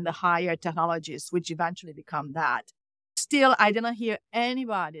machines and the higher technologies, which eventually become that. Still, I didn't hear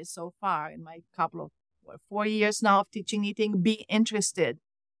anybody so far in my couple of 4 years now of teaching knitting be interested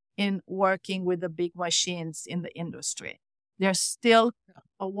in working with the big machines in the industry. There's still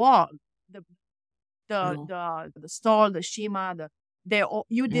a wall. The stall, the shima,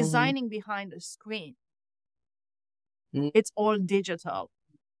 you're designing behind a screen. It's all digital.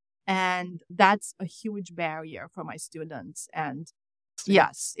 And that's a huge barrier for my students. And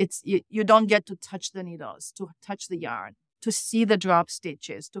yes, you don't get to touch the needles, to touch the yarn, to see the drop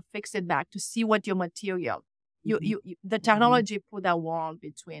stitches, to fix it back, to see what your material. The technology put a wall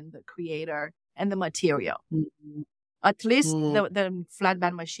between the creator and the material. At least the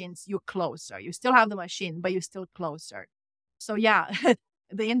flatbed machines, you're closer. You still have the machine, but you're still closer. So the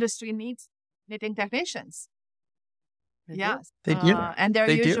industry needs knitting technicians. Yes, they do, and they're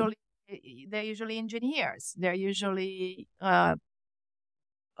usually engineers. They're usually they're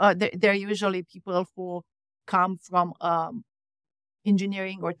usually people who come from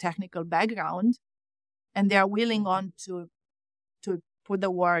engineering or technical background, and they are willing to put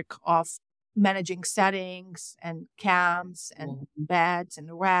the work of managing settings and cams and beds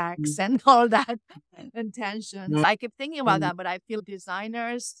and racks and all that and tensions. I keep thinking about that, but I feel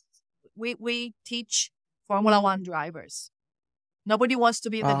designers, we teach Formula One drivers. Nobody wants to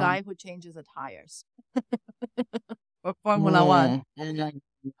be the guy who changes the tires for Formula One.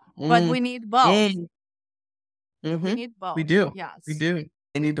 But we need both. We need both. We do. Yes. We do.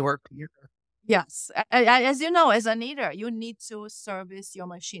 They need to work together. Yes. As you know, as a knitter, you need to service your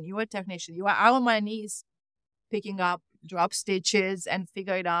machine. You're a technician. You are out on my knees picking up drop stitches and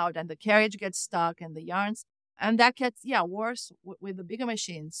figure it out. And the carriage gets stuck and the yarns. And that gets, worse with the bigger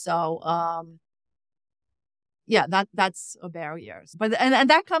machines. So, that's a barrier. But and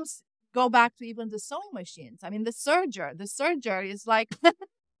that go back to even the sewing machines. I mean, the serger is like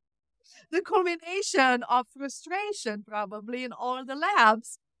the culmination of frustration probably in all the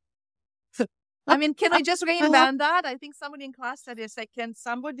labs. I mean, can we just reinvent that? I think somebody in class said, can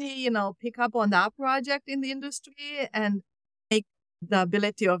somebody, pick up on that project in the industry and make the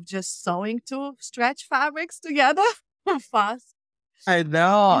ability of just sewing to stretch fabrics together fast? I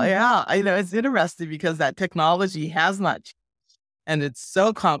know. Yeah. I know. It's interesting because that technology has not changed and it's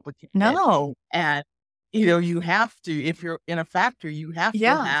so complicated. No. And, you have to, if you're in a factory, you have to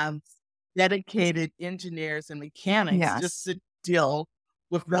have dedicated engineers and mechanics just to deal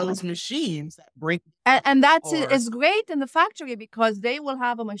with those machines that break. And that's is great in the factory because they will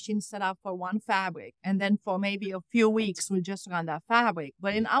have a machine set up for one fabric. And then for maybe a few weeks, we'll just run that fabric.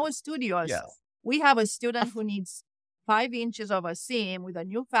 But in our studios, we have a student who needs 5 inches of a seam with a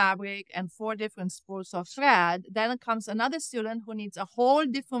new fabric and 4 different spools of thread. Then comes another student who needs a whole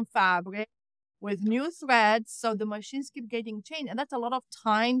different fabric with new threads. So the machines keep getting changed. And that's a lot of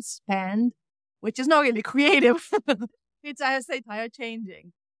time spent which is not really creative. It's, I say, tire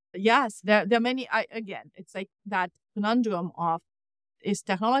changing. Yes, there are many. Again, it's like that conundrum of, is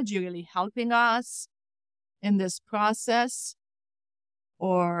technology really helping us in this process,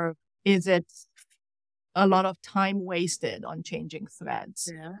 or is it a lot of time wasted on changing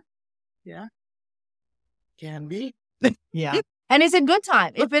threads? Yeah. Yeah. Can be. Yeah. And it's a good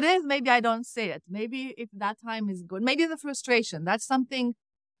time. If it is, maybe I don't say it. Maybe if that time is good, maybe the frustration. That's something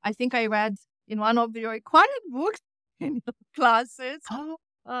I think I read in one of your required books in your classes. Oh,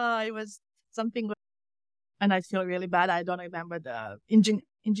 It was something, and I feel really bad. I don't remember the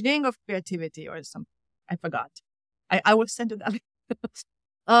engineering of creativity or something. I forgot. I will send you that.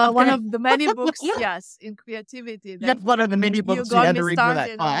 One okay. of the many books, yes, in creativity. That That's one of the many you books you got had me to read for that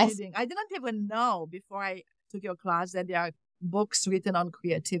started class. reading. I didn't even know before I took your class that there are books written on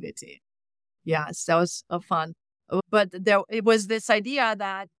creativity. Yes, that was fun. But it was this idea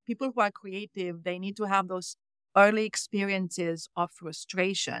that people who are creative, they need to have those early experiences of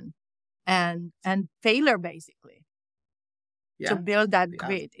frustration and failure, basically, to Yeah. build that Yeah.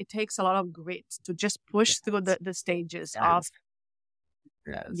 grit. It takes a lot of grit to just push through the stages of,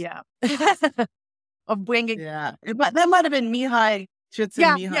 Yes. of bringing. Yeah. That might have been Mihai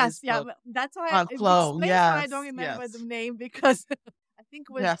Csikszentmihalyi's book. But that's why On it flow. explains why I don't Yes. remember Yes. the name, because I think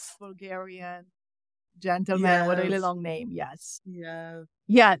it was Yes. Bulgarian gentleman with a really Yes. long name. Yes. Yes.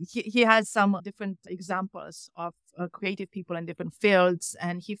 Yeah, he has some different examples of creative people in different fields,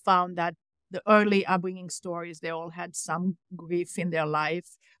 and he found that the early upbringing stories, they all had some grief in their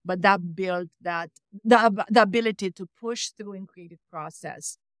life, but that built the ability to push through in creative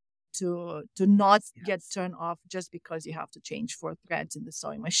process, to not get turned off just because you have to change 4 threads in the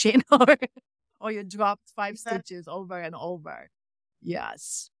sewing machine, or you dropped 5 stitches over and over.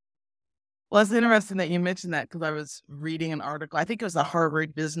 Yes. Well, it's interesting that you mentioned that, because I was reading an article. I think it was a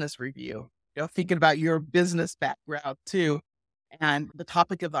Harvard Business Review, thinking about your business background too. And the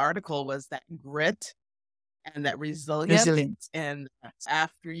topic of the article was that grit and that resilience. And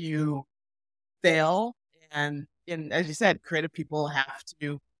after you fail, and as you said, creative people have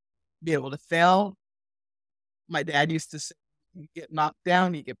to be able to fail. My dad used to say, you get knocked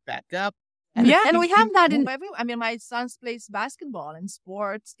down, you get back up. And we have that in my son's plays basketball and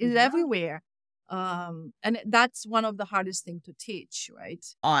sports is everywhere. And that's one of the hardest things to teach, right?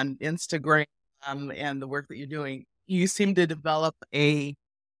 On Instagram and the work that you're doing, you seem to develop a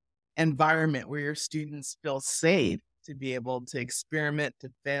environment where your students feel safe to be able to experiment, to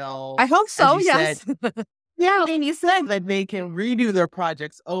fail. I hope so, yes. Yeah, and you said that they can redo their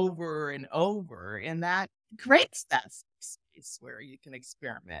projects over and over, and that creates that space where you can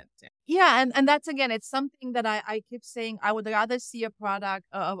experiment. Yeah, and that's, again, it's something that I keep saying. I would rather see a product,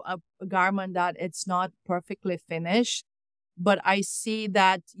 a garment that it's not perfectly finished, but I see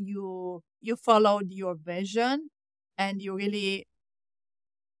that you followed your vision and you really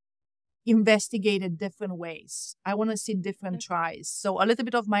investigated different ways. I want to see different tries. So a little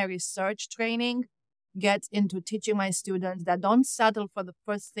bit of my research training gets into teaching my students that don't settle for the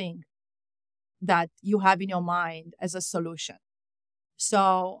first thing that you have in your mind as a solution.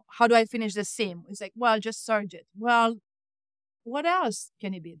 So how do I finish the seam? It's like, well, just serge it. Well, what else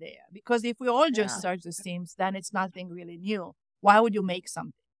can it be there? Because if we all just serge the seams, then it's nothing really new. Why would you make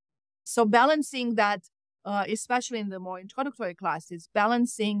something? So balancing that, especially in the more introductory classes,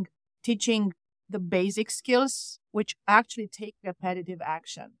 balancing teaching the basic skills, which actually take repetitive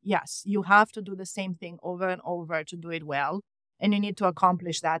action. Yes, you have to do the same thing over and over to do it well, and you need to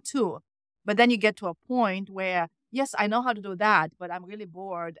accomplish that too. But then you get to a point where, yes, I know how to do that, but I'm really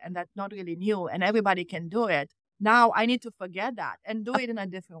bored and that's not really new and everybody can do it. Now I need to forget that and do it in a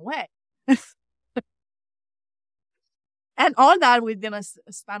different way. And all that within a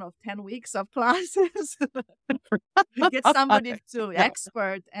span of 10 weeks of classes. Get somebody to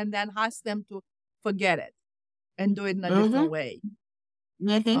expert and then ask them to forget it and do it in a different way.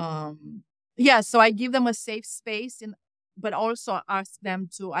 So I give them a safe space, but also ask them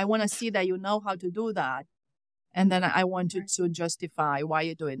to, I want to see that you know how to do that. And then I want you to justify why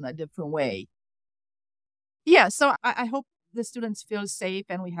you do it in a different way. Yeah, so I hope the students feel safe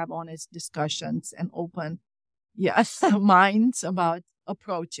and we have honest discussions and open minds about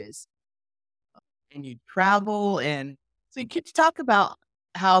approaches. And you travel, and so could you talk about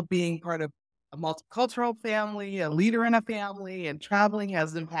how being part of a multicultural family, a leader in a family, and traveling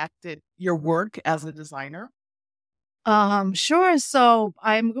has impacted your work as a designer? Sure. So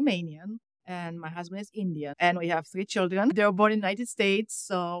I'm Romanian and my husband is Indian and we have 3 children. They were born in the United States.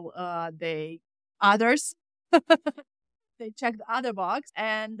 So others, they check the other box.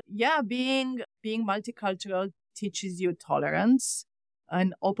 And being multicultural teaches you tolerance.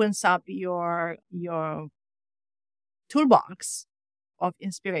 and opens up your toolbox of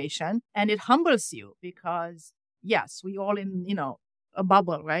inspiration, and it humbles you because yes, we all in, a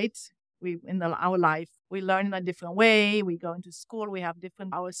bubble, right? We in our life, we learn in a different way. We go into school, we have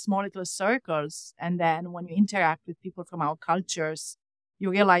different our small little circles, and then when you interact with people from our cultures, you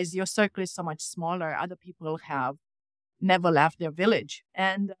realize your circle is so much smaller. Other people have never left their village,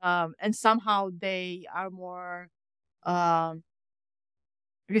 and somehow they are more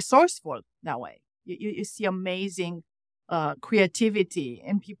resourceful that way. You see amazing creativity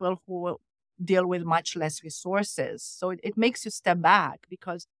in people who deal with much less resources. So it makes you step back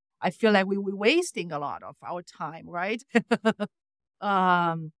because I feel like we're wasting a lot of our time, right?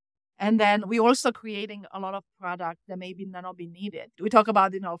 And then we're also creating a lot of product that maybe not be needed. We talk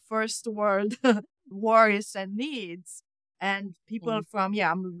about, first world worries and needs. And people from,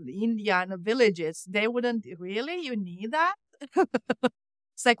 India and the villages, they wouldn't really, you need that?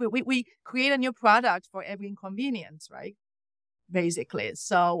 It's like we create a new product for every inconvenience, right? Basically.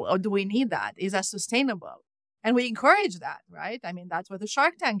 So, or do we need that? Is that sustainable? And we encourage that, right? I mean, that's what the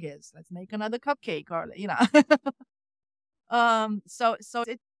Shark Tank is. Let's make another cupcake or, So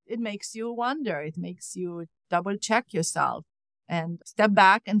it makes you wonder. It makes you double check yourself and step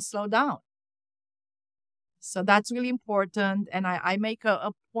back and slow down. So that's really important. And I make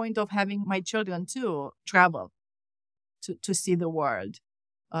a point of having my children too travel to see the world.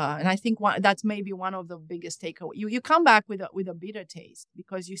 And I think that's maybe one of the biggest takeaways. You come back with a bitter taste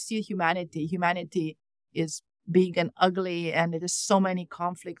because you see humanity. Humanity is big and ugly, and there's so many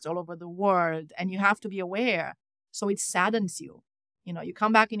conflicts all over the world, and you have to be aware. So it saddens you. You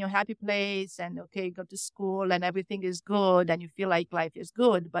come back in your happy place, and okay, go to school, and everything is good, and you feel like life is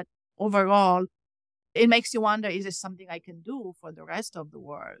good. But overall, it makes you wonder: is this something I can do for the rest of the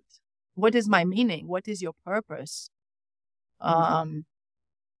world? What is my meaning? What is your purpose?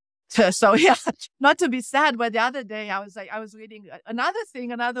 So yeah, not to be sad, but the other day I was reading another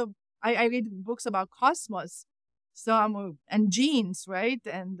thing, I read books about cosmos. So and genes, right?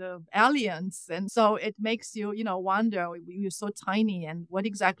 And aliens. And so it makes you, wonder, we're so tiny, and what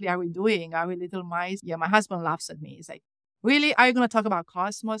exactly are we doing? Are we little mice? Yeah, my husband laughs at me. He's like, really? Are you going to talk about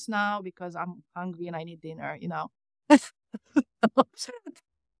cosmos now? Because I'm hungry and I need dinner,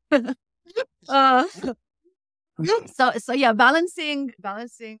 So yeah, balancing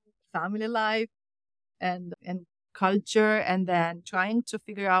family life and culture, and then trying to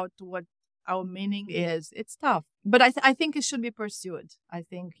figure out what our meaning is. It's tough, but I think it should be pursued. I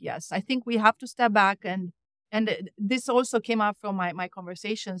think, yes, I think we have to step back, and this also came up from my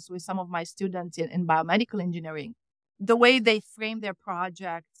conversations with some of my students in biomedical engineering. The way they frame their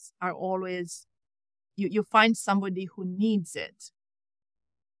projects are always, you find somebody who needs it.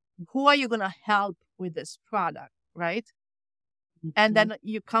 Who are you going to help with this product, right? And then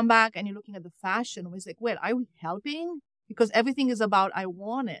you come back and you're looking at the fashion. And it's like, well, are we helping? Because everything is about, I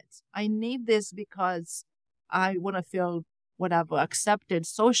want it. I need this because I want to feel whatever accepted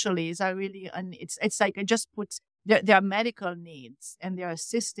socially. Is I really? And it's like I just put there are medical needs and there are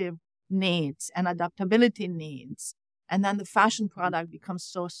assistive needs and adaptability needs, and then the fashion product becomes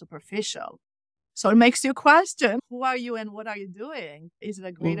so superficial. So it makes you question: who are you and what are you doing? Is it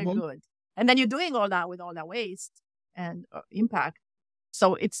a greater good? And then you're doing all that with all that waste and impact.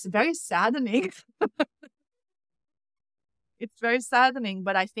 So it's very saddening. It's very saddening,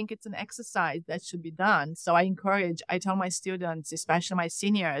 but I think it's an exercise that should be done. So I tell my students, especially my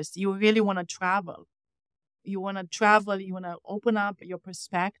seniors, you really want to travel. You want to open up your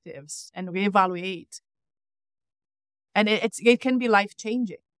perspectives and reevaluate. And it can be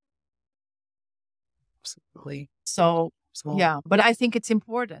life-changing. Absolutely. So, yeah, but I think it's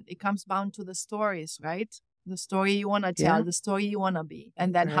important. It comes down to the stories, right? The story you want to tell, the story you want to be,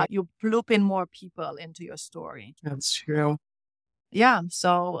 and then how you loop in more people into your story. That's true. Yeah.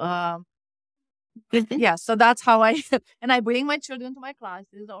 So, so that's how and I bring my children to my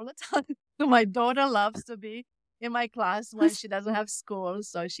classes all the time. My daughter loves to be in my class when she doesn't have school.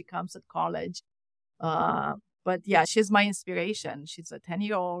 So she comes at college. But yeah, she's my inspiration. She's a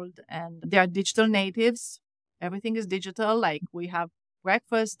 10-year-old, and they are digital natives. Everything is digital. Like, we have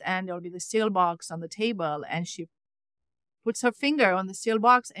breakfast and there'll be the cereal box on the table, and she puts her finger on the cereal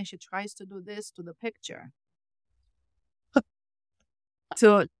box and she tries to do this to the picture.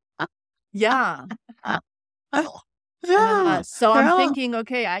 So I'm thinking,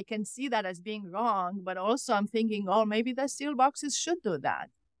 okay, I can see that as being wrong, but also I'm thinking, oh, maybe the cereal boxes should do that.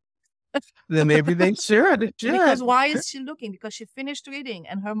 Then maybe they should. Because why is she looking? Because she finished reading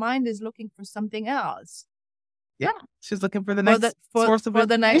and her mind is looking for something else. Yeah, she's looking for the for the next source of for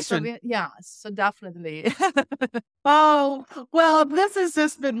the next of information. it. Yeah, so definitely. Oh, well, this has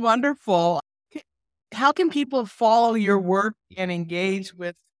just been wonderful. How can people follow your work and engage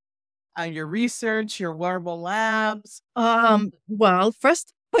with your research, your wearable labs? Well,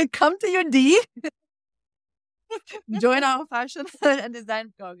 first come to your D, join our fashion and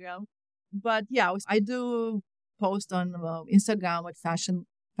design program. But yeah, I do post on Instagram with fashion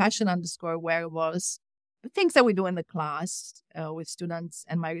underscore wearables, the things that we do in the class with students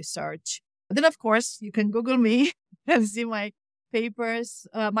and my research. But then, of course, you can Google me and see my papers,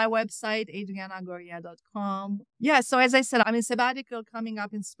 my website, adrianagoria.com. Yeah, so as I said, I'm in sabbatical coming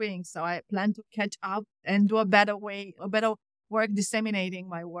up in spring. So I plan to catch up and do a better work disseminating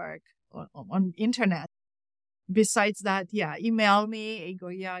my work on internet. Besides that, yeah, email me,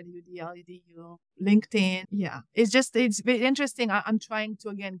 agoria@udl.edu, LinkedIn. Yeah, it's very interesting. I'm trying to,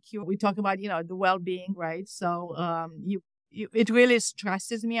 again, we talk about, the well-being, right? So, it really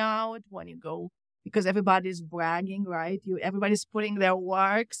stresses me out when you go, because everybody's bragging, right? Everybody's putting their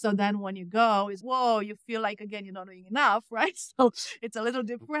work. So then when you go, whoa, you feel like, again, you're not doing enough, right? So it's a little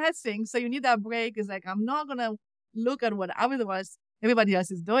depressing. So you need that break. It's like, I'm not going to look at what everybody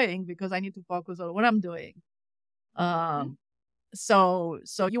else is doing, because I need to focus on what I'm doing. So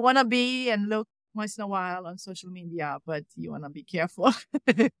you want to be and look once in a while on social media, but you want to be careful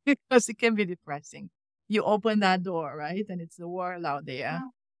because it can be depressing. You open that door, right? And it's the world out there.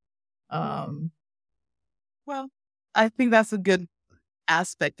 Well, I think that's a good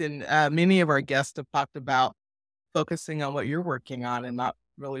aspect. And many of our guests have talked about focusing on what you're working on and not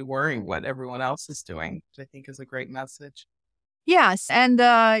really worrying what everyone else is doing, which I think is a great message. Yes. And,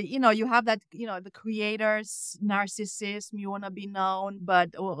 you have that, the creator's narcissism, you want to be known, but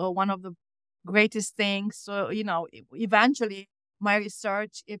one of the greatest things. So, eventually my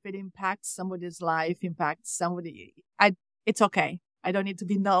research, if it impacts somebody's life, it's okay. I don't need to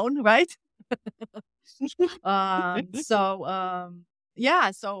be known, right? So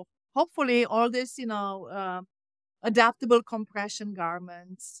hopefully all this, adaptable compression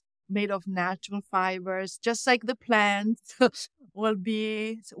garments made of natural fibers, just like the plant, will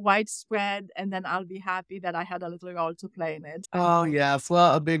be widespread, and then I'll be happy that I had a little role to play in it. Oh, yes.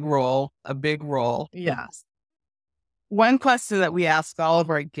 Well, a big role. Yes. One question that we ask all of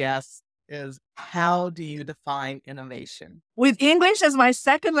our guests is, how do you define innovation? With English as my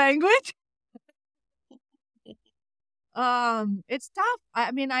second language? It's tough.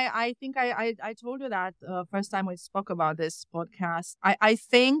 I mean, I think I told you that first time we spoke about this podcast. I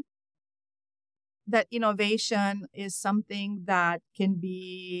think that innovation is something that can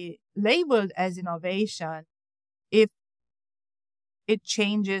be labeled as innovation if it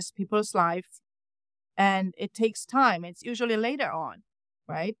changes people's life, and it takes time. It's usually later on,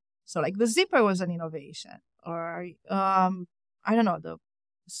 right? So like the zipper was an innovation, or I don't know, the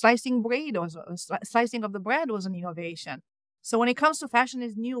slicing of the bread was an innovation. So when it comes to fashion,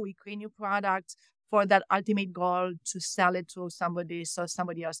 is new. We create new products for that ultimate goal to sell it to somebody so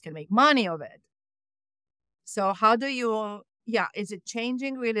somebody else can make money of it. So how do you, is it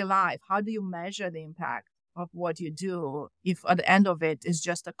changing really life? How do you measure the impact of what you do if at the end of it is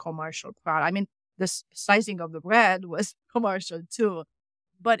just a commercial product? I mean, the slicing of the bread was commercial too,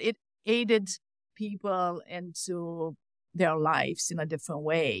 but it aided people into their lives in a different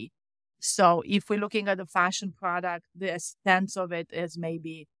way. So if we're looking at the fashion product, the sense of it is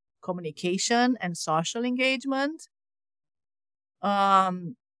maybe communication and social engagement.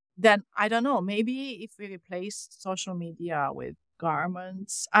 Then I don't know, maybe if we replace social media with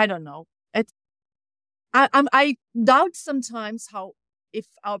garments, I don't know. I doubt sometimes if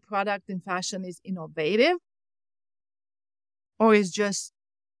our product in fashion is innovative or is just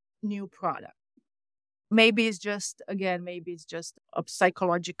new product. Maybe it's just a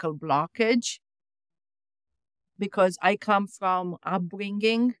psychological blockage, because I come from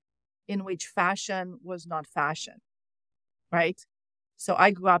upbringing in which fashion was not fashion, right? So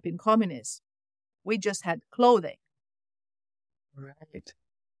I grew up in communism. We just had clothing. Right.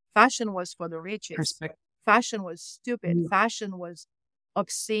 Fashion was for the riches. Fashion was stupid. Fashion was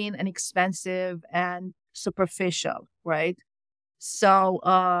obscene and expensive and superficial, right? So,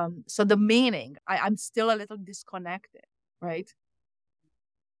 the meaning, I'm still a little disconnected, right?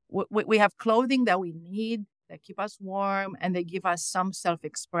 We have clothing that we need, that keep us warm, and they give us some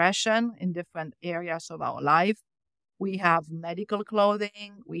self-expression in different areas of our life. We have medical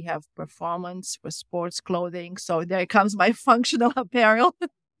clothing. We have performance for sports clothing. So there comes my functional apparel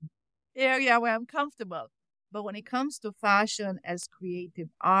area where I'm comfortable. But when it comes to fashion as creative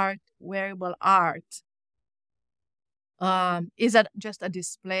art, wearable art, is that just a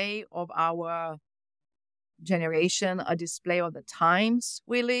display of our generation a display of the times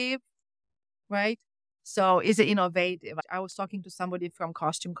we live, right? So is it innovative? I was talking to somebody from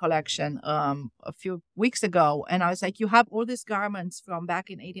Costume Collection a few weeks ago, and I was like, you have all these garments from back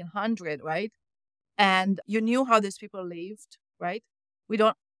in 1800, right? And you knew how these people lived, right? We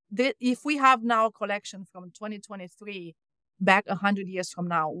don't, if we have now a collection from 2023 back 100 years from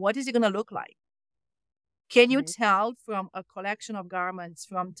now, what is it going to look like? Can you tell from a collection of garments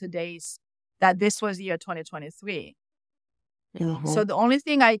from today's that this was year 2023? So the only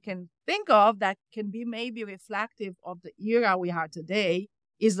thing I can think of that can be maybe reflective of the era we are today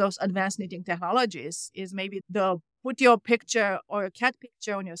is those advanced knitting technologies, is maybe the put your picture or a cat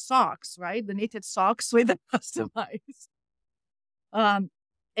picture on your socks, right? The knitted socks with the customized.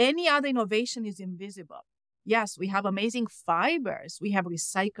 Any other innovation is invisible. Yes, we have amazing fibers. We have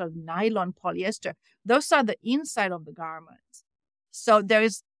recycled nylon, polyester. Those are the inside of the garments. So there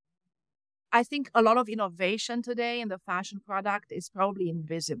is, I think, a lot of innovation today in the fashion product is probably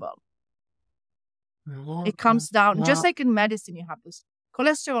invisible. It comes down, just like in medicine, you have this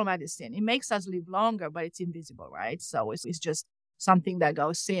cholesterol medicine. It makes us live longer, but it's invisible, right? So it's just something that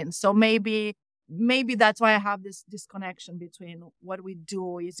goes in. So maybe that's why I have this connection between what we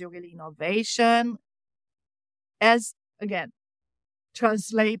do is really innovation, as, again,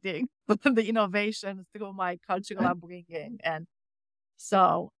 translating the innovation through my cultural upbringing. And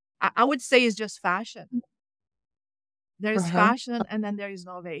so I would say it's just fashion. There is fashion, and then there is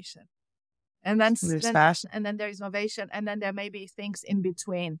innovation. And then there is innovation, and then there may be things in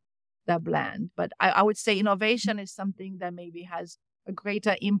between that blend. But I would say innovation is something that maybe has a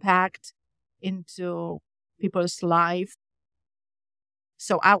greater impact into people's life.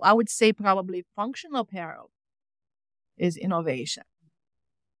 So I would say probably functional apparel is innovation.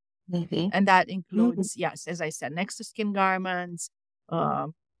 And that includes, yes, as I said, next to skin garments,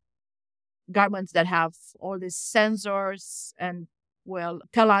 garments that have all these sensors and will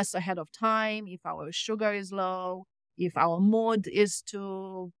tell us ahead of time if our sugar is low, if our mood is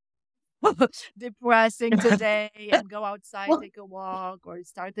too depressing today, and go outside, take a walk, or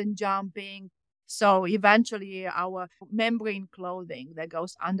start jumping. So eventually our membrane clothing that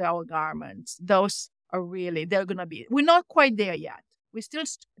goes under our garments, those are really, they're going to be, we're not quite there yet. We're still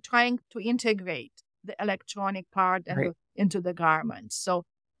trying to integrate the electronic part and into the garments. So,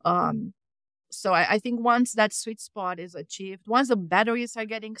 so I think once that sweet spot is achieved, once the batteries are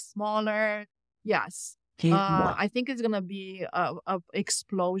getting smaller, yes, I think it's going to be a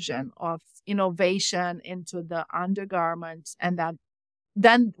explosion of innovation into the undergarments, and that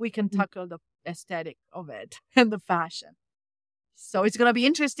then we can tackle the aesthetic of it and the fashion. So it's going to be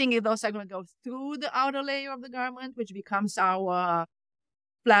interesting if those are going to go through the outer layer of the garment, which becomes our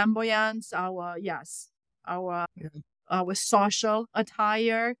flamboyance, our social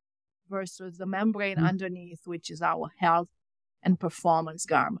attire, versus the membrane underneath, which is our health and performance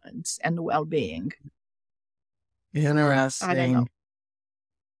garments and well-being. Interesting. I don't know.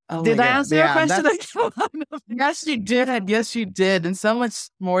 Oh did I answer your question? Yes, you did. Yes, you did. And so much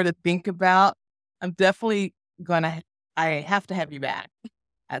more to think about. I'm definitely I have to have you back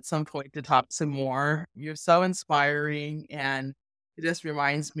at some point to talk some more. You're so inspiring, and it just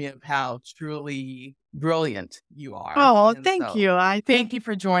reminds me of how truly brilliant you are. Oh, thank you. Thank you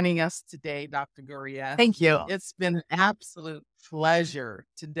for joining us today, Dr. Gurria. Thank you. It's been an absolute pleasure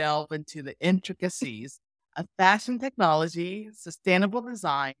to delve into the intricacies of fashion technology, sustainable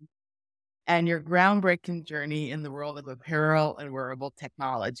design, and your groundbreaking journey in the world of apparel and wearable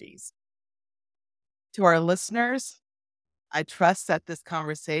technologies. To our listeners, I trust that this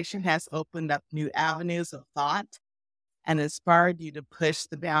conversation has opened up new avenues of thought and inspired you to push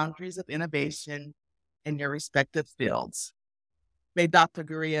the boundaries of innovation in your respective fields. May Dr.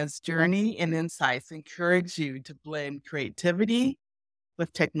 Gurria's journey and insights encourage you to blend creativity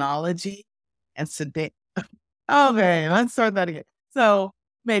with technology and Okay, let's start that again. So,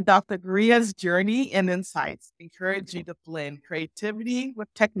 may Dr. Gurria's journey and insights encourage you to blend creativity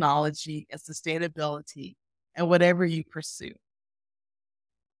with technology and sustainability in whatever you pursue.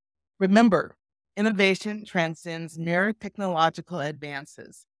 Remember, innovation transcends mere technological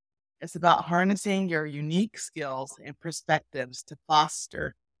advances. It's about harnessing your unique skills and perspectives to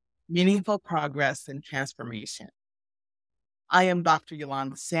foster meaningful progress and transformation. I am Dr.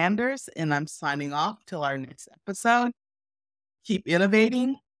 Yolanda Sanders, and I'm signing off till our next episode. Keep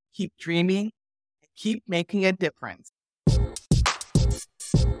innovating, keep dreaming, and keep making a difference.